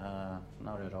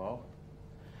 not at all.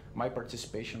 My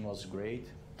participation was great.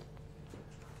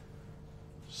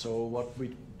 So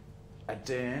at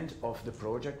the end of the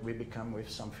project, we become with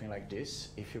something like this.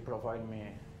 If you provide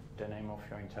me the name of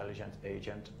your intelligent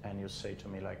agent and you say to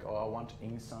me like, oh, I want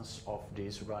instance of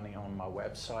this running on my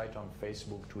website, on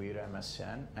Facebook, Twitter,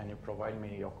 MSN, and you provide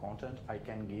me your content, I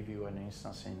can give you an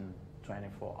instance in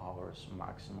 24 hours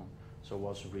maximum. So it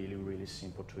was really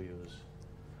simple to use.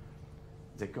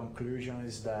 The conclusion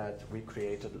is that we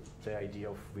created the idea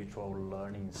of virtual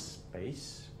learning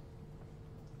space,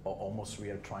 or almost we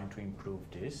are trying to improve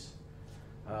this.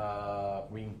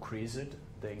 We increased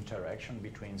the interaction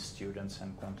between students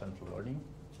and content learning,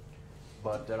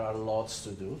 but there are lots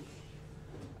to do.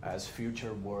 As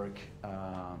future work,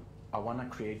 I want to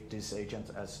create this agent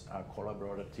as a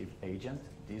collaborative agent.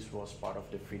 This was part of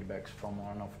the feedbacks from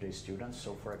one of the students.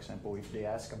 So for example, if they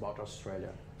ask about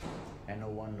Australia and no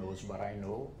one knows, but I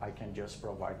know, I can just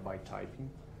provide by typing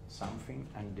something,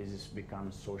 and this has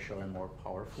become social and more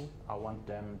powerful. I want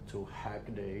them to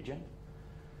hack the agent.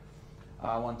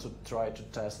 I want to try to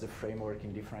test the framework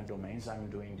in different domains. I'm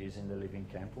doing this in the Living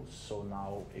Campus. So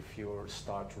now if you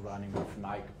start running with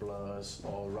Nike Plus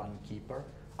or Runkeeper,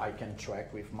 I can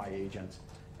track with my agent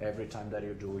every time that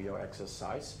you do your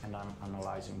exercise, and I'm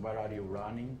analyzing where are you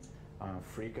running,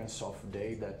 frequency of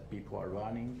day that people are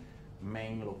running,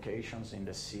 main locations in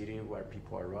the city where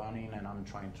people are running, and I'm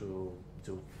trying to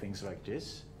do things like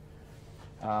this.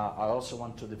 I also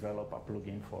want to develop a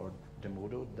plugin for the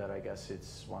Moodle that I guess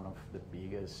it's one of the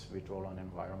biggest virtual learning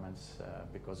environments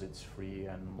because it's free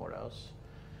and more else.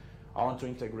 I want to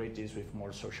integrate this with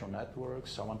more social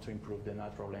networks. I want to improve the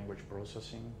natural language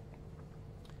processing,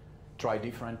 try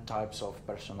different types of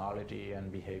personality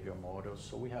and behavior models.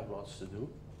 So we have lots to do.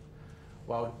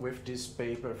 Well, with this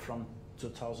paper from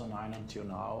 2009 until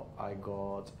now, I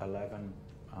got 11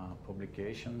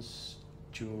 publications,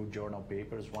 2 journal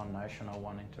papers, 1 national,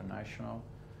 1 international,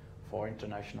 4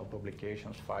 international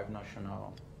publications, 5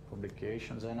 national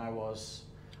publications, and I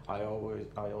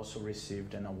also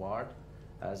received an award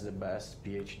as the best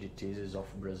PhD thesis of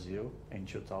Brazil in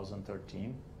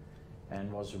 2013,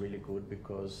 and was really good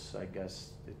because I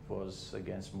guess it was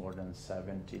against more than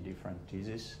 70 different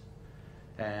theses.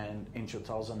 And in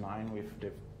 2009, with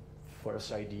the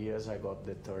first ideas, I got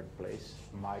the 3rd place.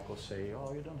 Michael say,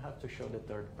 "Oh, you don't have to show the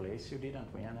 3rd place. You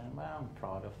didn't win." And I'm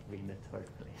proud of being the 3rd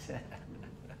place.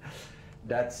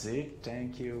 That's it.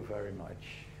 Thank you very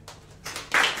much.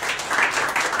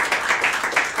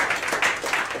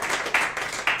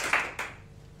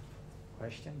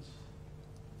 Questions?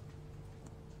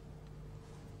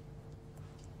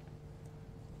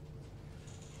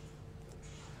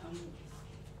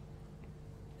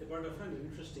 Eduardo, I find it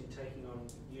interesting taking on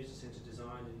user-centered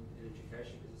design in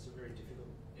education because it's a very difficult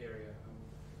area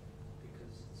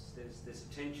because there's a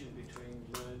tension between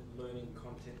learning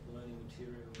content, learning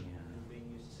material, and being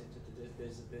user-centered.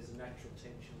 There's a natural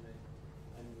tension there,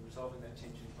 and resolving that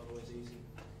tension is not always easy.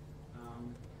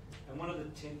 And one of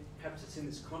the perhaps it's in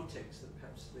this context that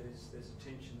perhaps there's a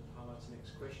tension that highlights the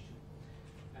next question,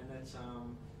 and that's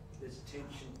there's a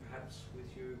tension perhaps with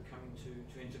you coming to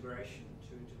integration of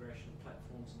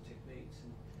platforms and techniques,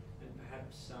 and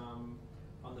perhaps on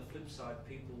the flip side,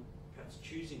 people perhaps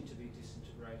choosing to be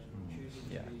disintegrated, or choosing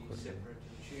to be separate,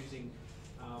 and choosing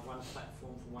one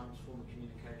platform for one form of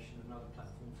communication, another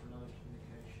platform for another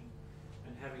communication,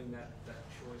 and having that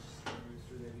choice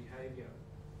through their behaviour.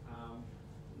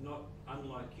 Not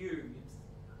unlike you,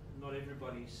 not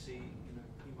everybody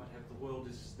you might have the world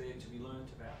is there to be learnt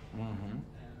about.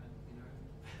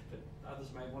 But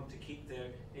others may want to keep their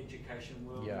education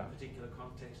world in a particular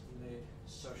context and their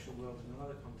social world in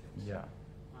another context. Yeah.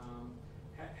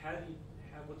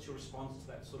 What's your response to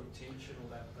that sort of tension,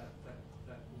 or that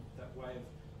way of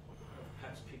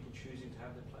perhaps people choosing to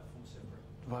have their platform separate?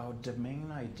 Well, the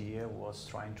main idea was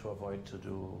trying to avoid to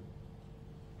do,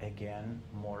 again,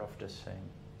 more of the same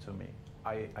to me.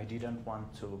 I didn't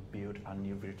want to build a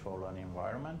new virtual learning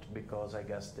environment because I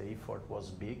guess the effort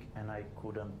was big and I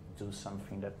couldn't do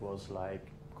something that was like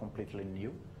completely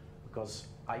new because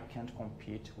I can't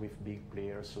compete with big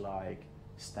players like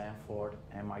Stanford,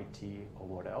 MIT, or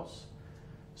what else.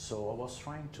 So I was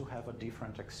trying to have a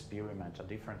different experiment, a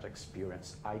different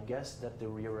experience. I guess that the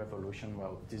real revolution,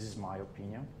 well, this is my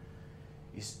opinion,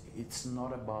 it's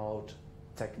not about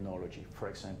technology. For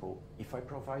example, if I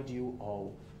provide you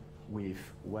all with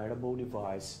wearable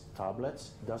device,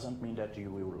 tablets, doesn't mean that you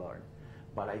will learn.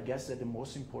 But I guess that the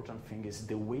most important thing is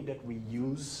the way that we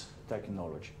use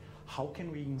technology. How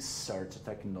can we insert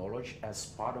technology as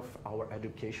part of our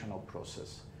educational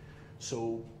process?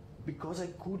 So, because I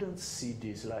couldn't see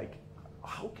this, like,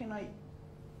 how can I,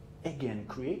 again,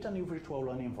 create a new virtual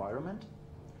learning environment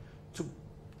to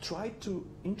try to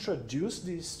introduce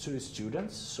this to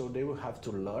students so they will have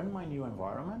to learn my new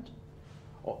environment,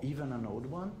 or even an old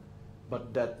one,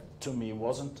 but that to me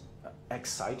wasn't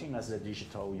exciting as the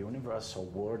digital universe or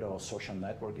world or social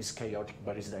network is chaotic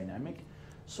but it's dynamic.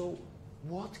 So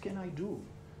what can I do?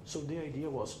 So the idea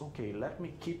was, okay, let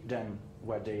me keep them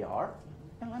where they are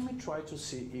and let me try to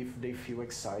see if they feel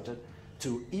excited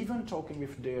to even talking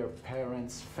with their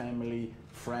parents, family,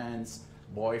 friends,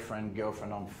 boyfriend,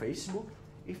 girlfriend on Facebook,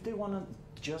 if they want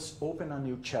to just open a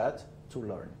new chat to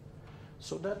learn.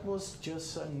 So that was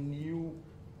just a new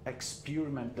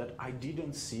experiment that I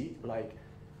didn't see. Like,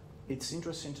 it's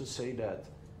interesting to say that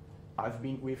I've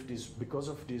been with this, because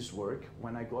of this work,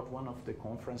 when I got one of the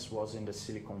conference was in the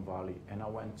Silicon Valley, and I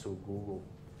went to Google,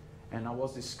 and I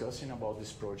was discussing about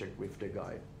this project with the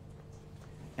guy.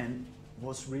 And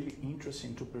was really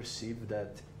interesting to perceive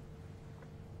that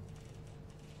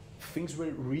things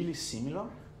were really similar.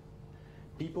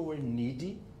 People were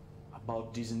needy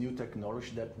about this new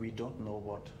technology that we don't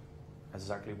know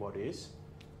exactly what is.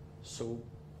 So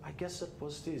I guess that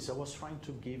was this. I was trying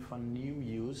to give a new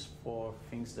use for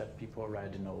things that people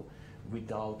already know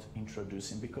without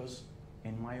introducing, because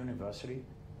in my university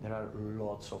there are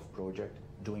lots of projects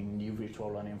doing new virtual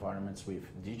learning environments with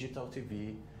digital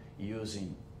TV,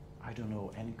 using, I don't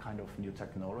know, any kind of new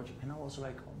technology. And I was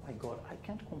like, oh my God, I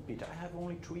can't compete. I have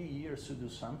only 3 years to do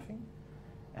something,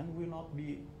 and will not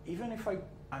be, even if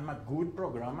I'm a good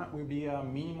programmer, will be a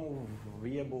minimal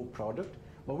viable product,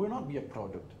 but will not be a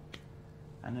product.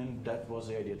 And then that was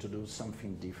the idea, to do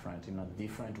something different, in a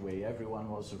different way. Everyone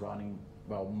was running,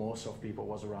 well, most of people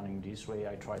was running this way.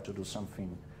 I tried to do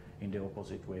something in the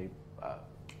opposite way.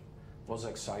 Was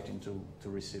exciting to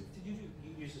receive. Did you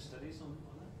do user studies on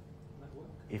that work?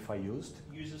 If I used?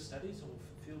 User studies or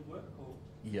field work? Or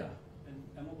Yeah.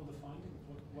 And what were the findings?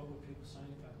 What were people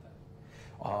saying about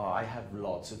that? I have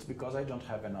lots. It's because I don't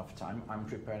have enough time. I'm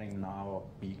preparing now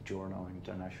a big journal,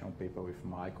 international paper with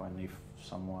Michael, and if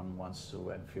someone wants to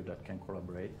and feel that can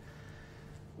collaborate.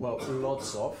 Well,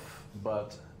 lots of,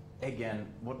 but again,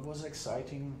 what was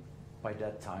exciting by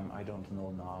that time, I don't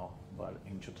know now, but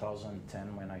in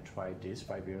 2010 when I tried this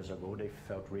 5 years ago, they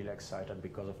felt really excited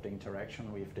because of the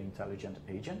interaction with the intelligent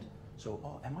agent. So,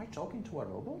 oh, am I talking to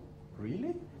Araujo?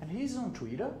 Really? And he's on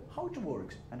Twitter? How it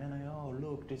works? And then oh,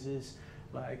 look, this is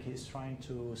like he's trying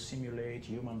to simulate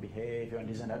human behavior and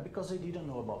this and that, because they didn't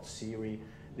know about Siri.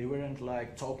 They weren't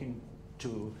like talking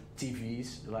to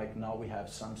TVs, like now we have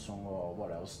Samsung or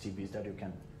what else, TVs that you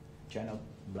can channel,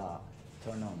 blah,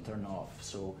 turn on, turn off.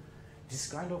 So this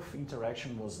kind of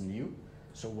interaction was new,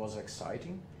 so it was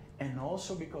exciting. And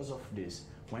also because of this,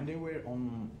 when they were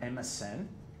on MSN,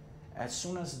 as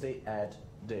soon as they add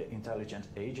the intelligent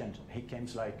agent, he came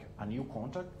like a new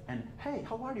contact, and hey,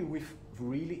 how are you, with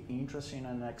really interesting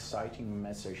and exciting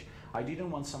message. I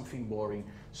didn't want something boring,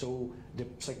 so the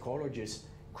psychologist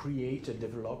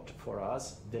developed for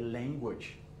us the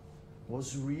language.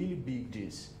 Was really big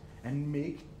this, and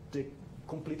make the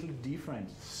completely different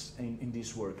in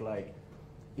this work. Like,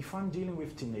 if I'm dealing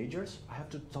with teenagers, I have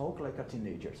to talk like a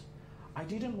teenager. I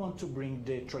didn't want to bring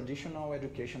the traditional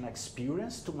education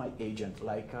experience to my agent,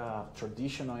 like a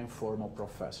traditional informal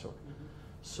professor. Mm-hmm.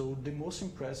 So the most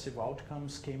impressive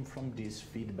outcomes came from these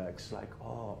feedbacks, like,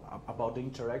 oh, about the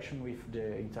interaction with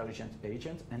the intelligent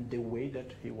agent and the way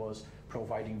that he was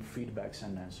providing feedbacks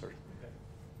and answers. Okay.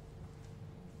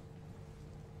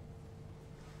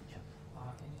 Yeah.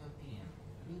 In your opinion,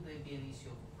 will there be an issue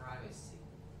of privacy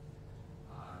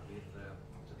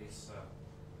to this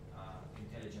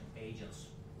intelligent agents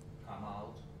come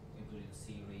out, including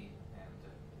Siri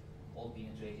and all being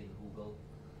integrated with Google,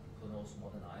 who knows more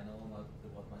than I know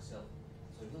about myself.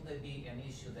 So will there be an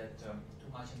issue that too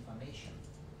much information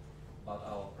about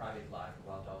our private life,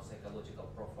 about our psychological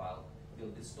profile,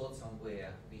 will distort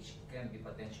somewhere, which can be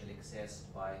potentially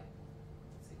accessed by,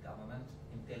 say, government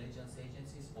intelligence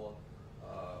agencies or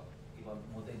even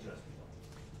more dangerous people?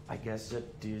 I guess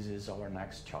that this is our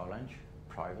next challenge,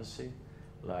 privacy.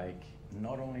 Like,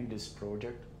 not only this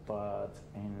project, but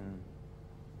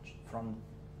from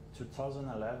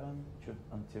 2011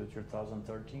 until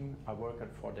 2013, I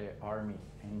worked for the army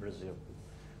in Brazil.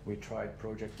 We tried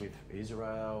project with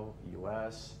Israel,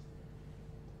 US,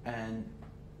 and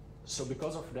so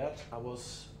because of that, I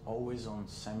was always on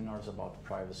seminars about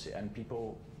privacy, and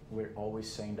people were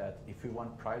always saying that if we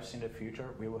want privacy in the future,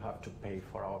 we will have to pay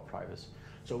for our privacy.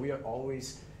 So we are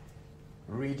always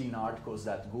reading articles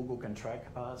that Google can track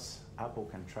us, Apple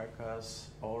can track us,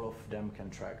 all of them can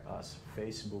track us.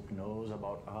 Facebook knows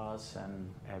about us, and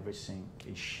everything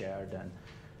is shared. And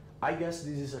I guess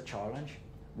this is a challenge.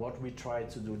 What we try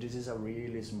to do, this is a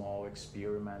really small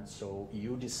experiment, so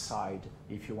you decide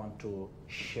if you want to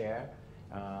share,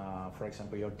 for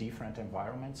example, your different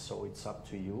environments, so it's up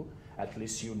to you. At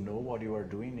least you know what you are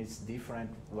doing. It's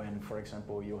different when, for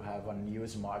example, you have a new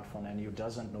smartphone and you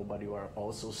doesn't know, but you are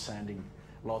also sending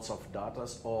lots of data,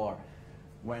 or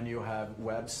when you have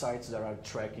websites that are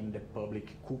tracking the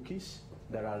public cookies,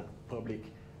 that are public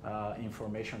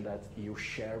information that you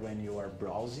share when you are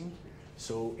browsing.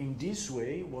 So in this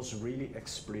way, it was really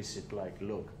explicit, like,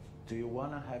 look, do you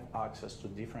want to have access to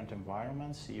different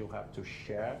environments? You have to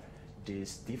share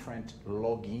these different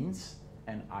logins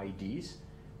and IDs.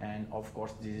 And of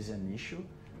course, this is an issue,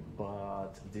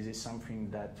 but this is something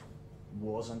that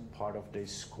wasn't part of the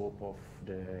scope of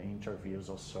the interviews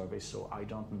or surveys, so I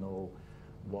don't know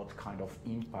what kind of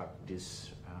impact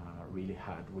this really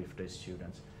had with the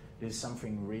students. This is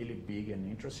something really big and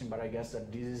interesting, but I guess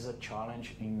that this is a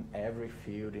challenge in every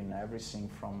field, in everything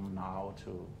from now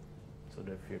to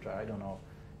the future. I don't know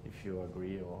if you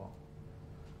agree or...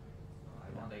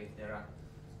 I wonder if there are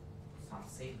some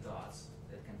safeguards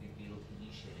that can be built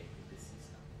initially with the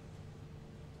system.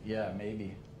 Yeah,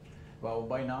 maybe. Well,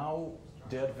 by now,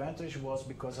 the advantage was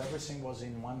because everything was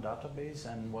in one database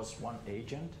and was one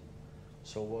agent,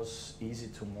 so it was easy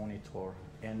to monitor.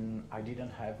 And I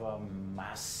didn't have a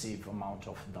massive amount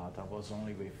of data. I was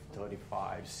only with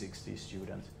 35, 60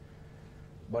 students.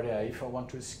 But yeah, if I want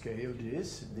to scale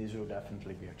this will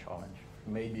definitely be a challenge.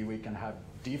 Maybe we can have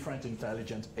different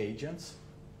intelligent agents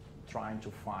trying to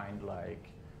find, like,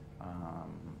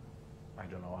 I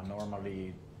don't know,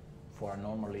 for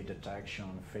anomaly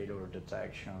detection, failure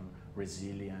detection,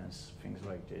 resilience, things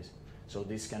like this. So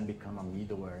this can become a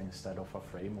middleware instead of a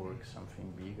framework,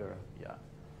 something bigger, yeah,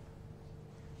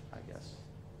 I guess.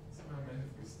 So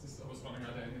I was wondering,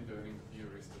 are there any learning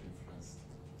theories that influenced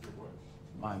your work?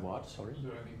 My what, sorry?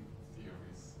 Learning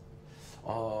theories.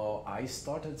 I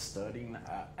started studying,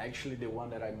 actually the one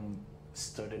that I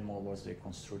studied more was the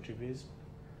constructivism.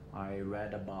 I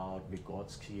read about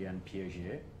Vygotsky and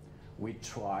Piaget. We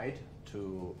tried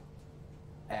to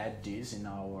add this in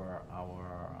our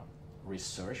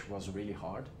research, was really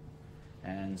hard.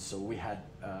 And so we had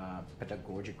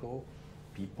pedagogical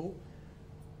people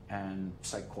and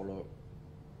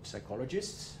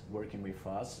psychologists working with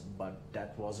us, but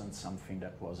that wasn't something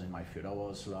that was in my field.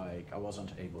 I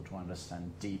wasn't able to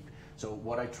understand deep. So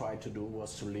what I tried to do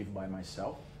was to live by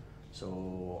myself.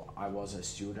 So I was a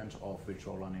student of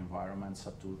virtual learning environments,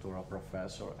 a tutor, a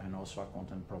professor, and also a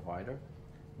content provider.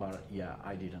 But yeah,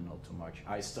 I didn't know too much.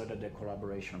 I studied the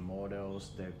collaboration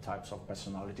models, the types of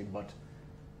personality, but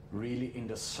really in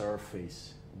the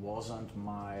surface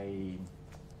I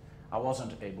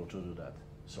wasn't able to do that.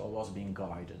 So I was being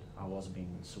guided, I was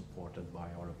being supported by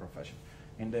other professionals.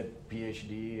 In the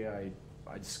PhD,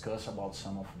 I discuss about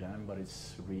some of them, but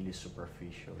it's really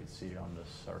superficial, it's here on the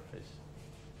surface.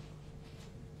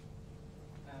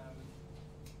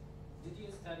 Did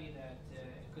you study that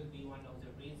it could be one of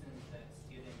the reasons that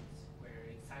students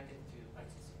were excited to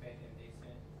participate in this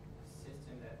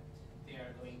system, that they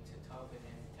are going to talk with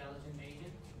an intelligent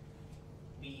agent,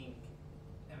 being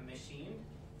a machine?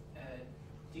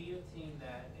 Do you think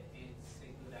that it's a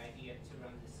good idea to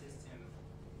run the system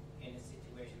in a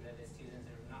situation that the students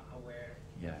are not aware?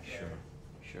 Yeah, they're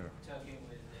sure. talking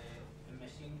with a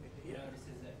machine? You know, this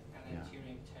is a kind of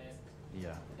Turing test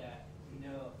that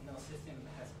no system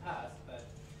has passed, but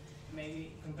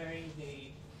maybe comparing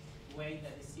the way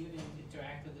that the students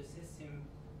interact with the system,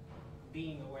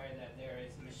 being aware that there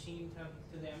is a machine talking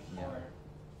to them, or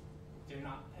they're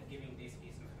not giving this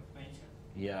piece of information.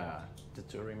 Yeah, the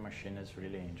Turing machine is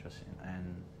really interesting,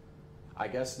 and I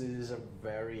guess this is a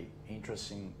very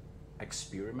interesting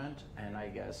experiment, and I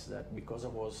guess that because I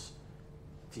was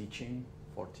teaching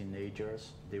for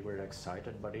teenagers, they were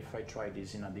excited, but if I try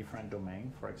this in a different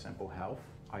domain, for example health,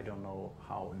 I don't know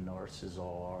how nurses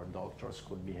or doctors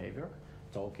could behave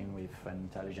talking with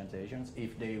intelligent agents,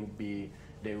 if they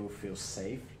will feel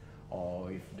safe,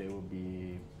 or if they will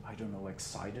be, I don't know,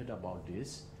 excited about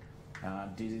this.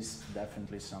 This is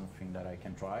definitely something that I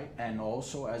can try. And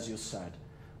also, as you said,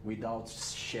 without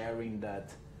sharing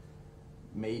that,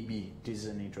 maybe this is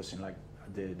an interesting, like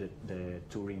the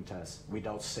Turing test,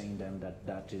 without saying them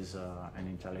that is an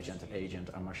intelligent agent,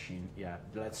 a machine. Yeah,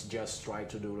 let's just try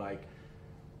to do like,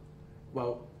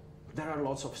 well, there are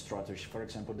lots of strategies. For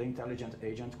example, the intelligent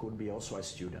agent could be also a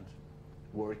student,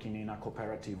 working in a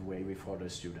cooperative way with other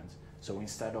students. So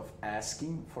instead of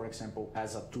asking, for example,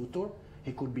 as a tutor,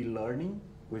 he could be learning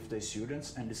with the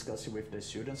students and discussing with the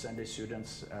students, and the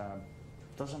students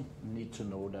doesn't need to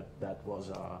know that was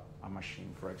a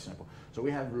machine, for example. So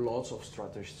we have lots of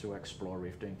strategies to explore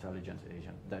with the intelligent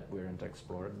agent that weren't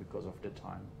explored because of the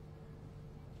time.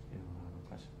 You have a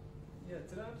question? Yeah,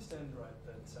 did I understand right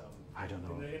that I don't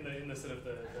know. In the sort of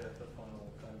the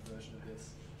final kind of version of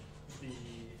this, the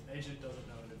agent doesn't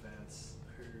know in advance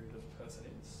who the person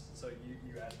is. So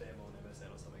you add them on MSN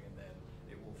or something, and then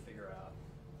it will figure out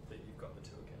that you've got the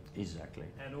two accounts. Exactly.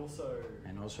 And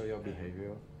also your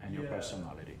behavior and your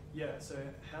personality. Yeah. So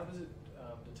how does it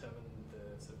determine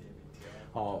the sort of the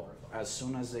MBTI? Oh, as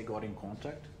soon as they got in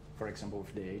contact, for example,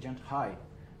 with the agent, hi,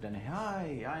 then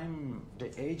hi, I'm the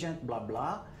agent, blah,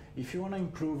 blah. If you want to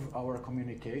improve our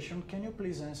communication, can you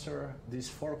please answer these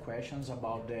 4 questions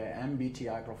about the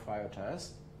MBTI profile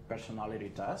test,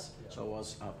 personality test? Yeah. So it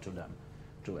was up to them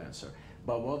to answer.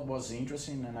 But what was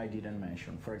interesting, and I didn't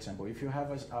mention, for example, if you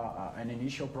have an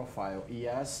initial profile,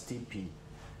 ESTP,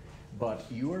 but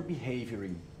you are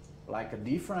behaving like a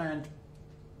different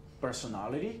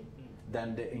personality,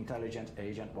 then the intelligent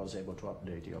agent was able to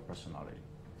update your personality.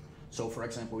 So for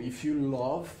example, if you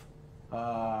love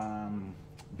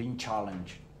being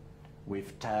challenged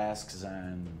with tasks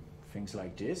and things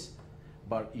like this,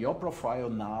 but your profile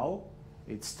now,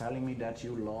 it's telling me that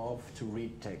you love to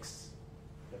read texts.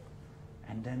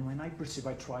 And then when I perceive,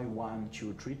 I try 1,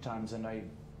 2, 3 times and I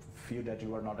feel that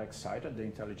you are not excited, the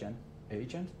intelligent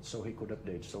agent, so he could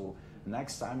update. So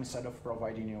next time, instead of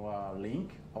providing you a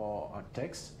link or a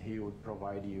text, he would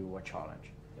provide you a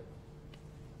challenge. Yep.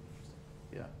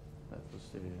 Yeah, that was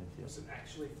the idea. Was it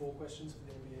actually 4 questions for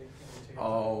the MBTI?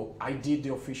 Oh, I did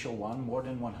the official one, more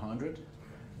than 100.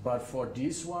 But for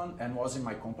this one, and was in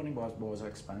my company, but was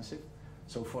expensive.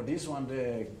 So for this one,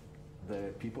 the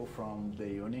people from the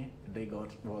uni, they got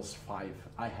was 5.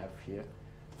 I have here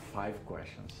 5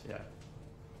 questions. Yeah,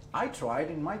 I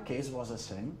tried. In my case, was the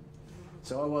same.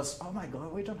 So I was, oh my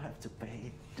God, we don't have to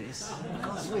pay this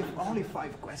because we have only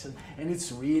 5 questions, and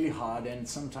it's really hard. And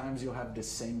sometimes you have the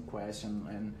same question,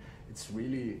 and it's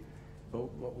really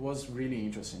was really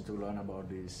interesting to learn about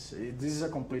this. This is a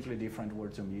completely different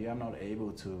word to me. I'm not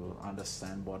able to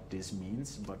understand what this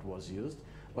means, but was used.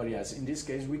 But yes, in this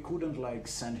case, we couldn't like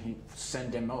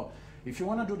send them, oh, if you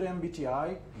want to do the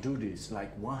MBTI, do this,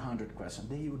 like 100 questions.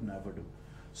 They would never do.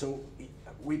 So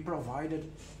we provided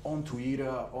on Twitter,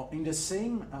 or in the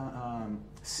same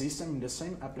system, in the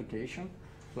same application,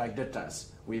 like the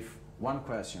test with 1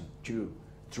 question, 2,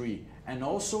 3. And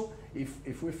also,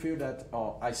 if we feel that,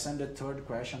 oh, I sent the 3rd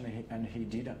question and he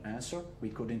didn't answer, we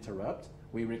could interrupt.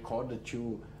 We record the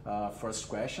 2 first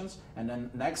questions, and then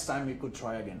next time we could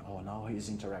try again. Oh, now he's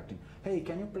interacting. Hey,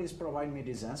 can you please provide me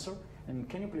this answer? And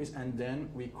can you please, and then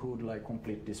we could like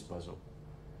complete this puzzle.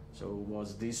 So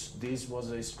was this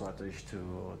was a strategy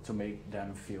to make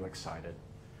them feel excited.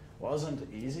 Wasn't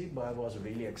easy, but it was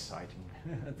really exciting.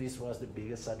 This was the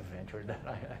biggest adventure that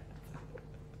I had.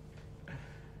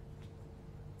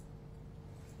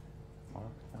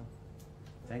 Well,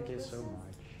 thank you so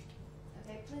much.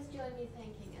 Okay, please join me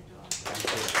thanking Eduardo.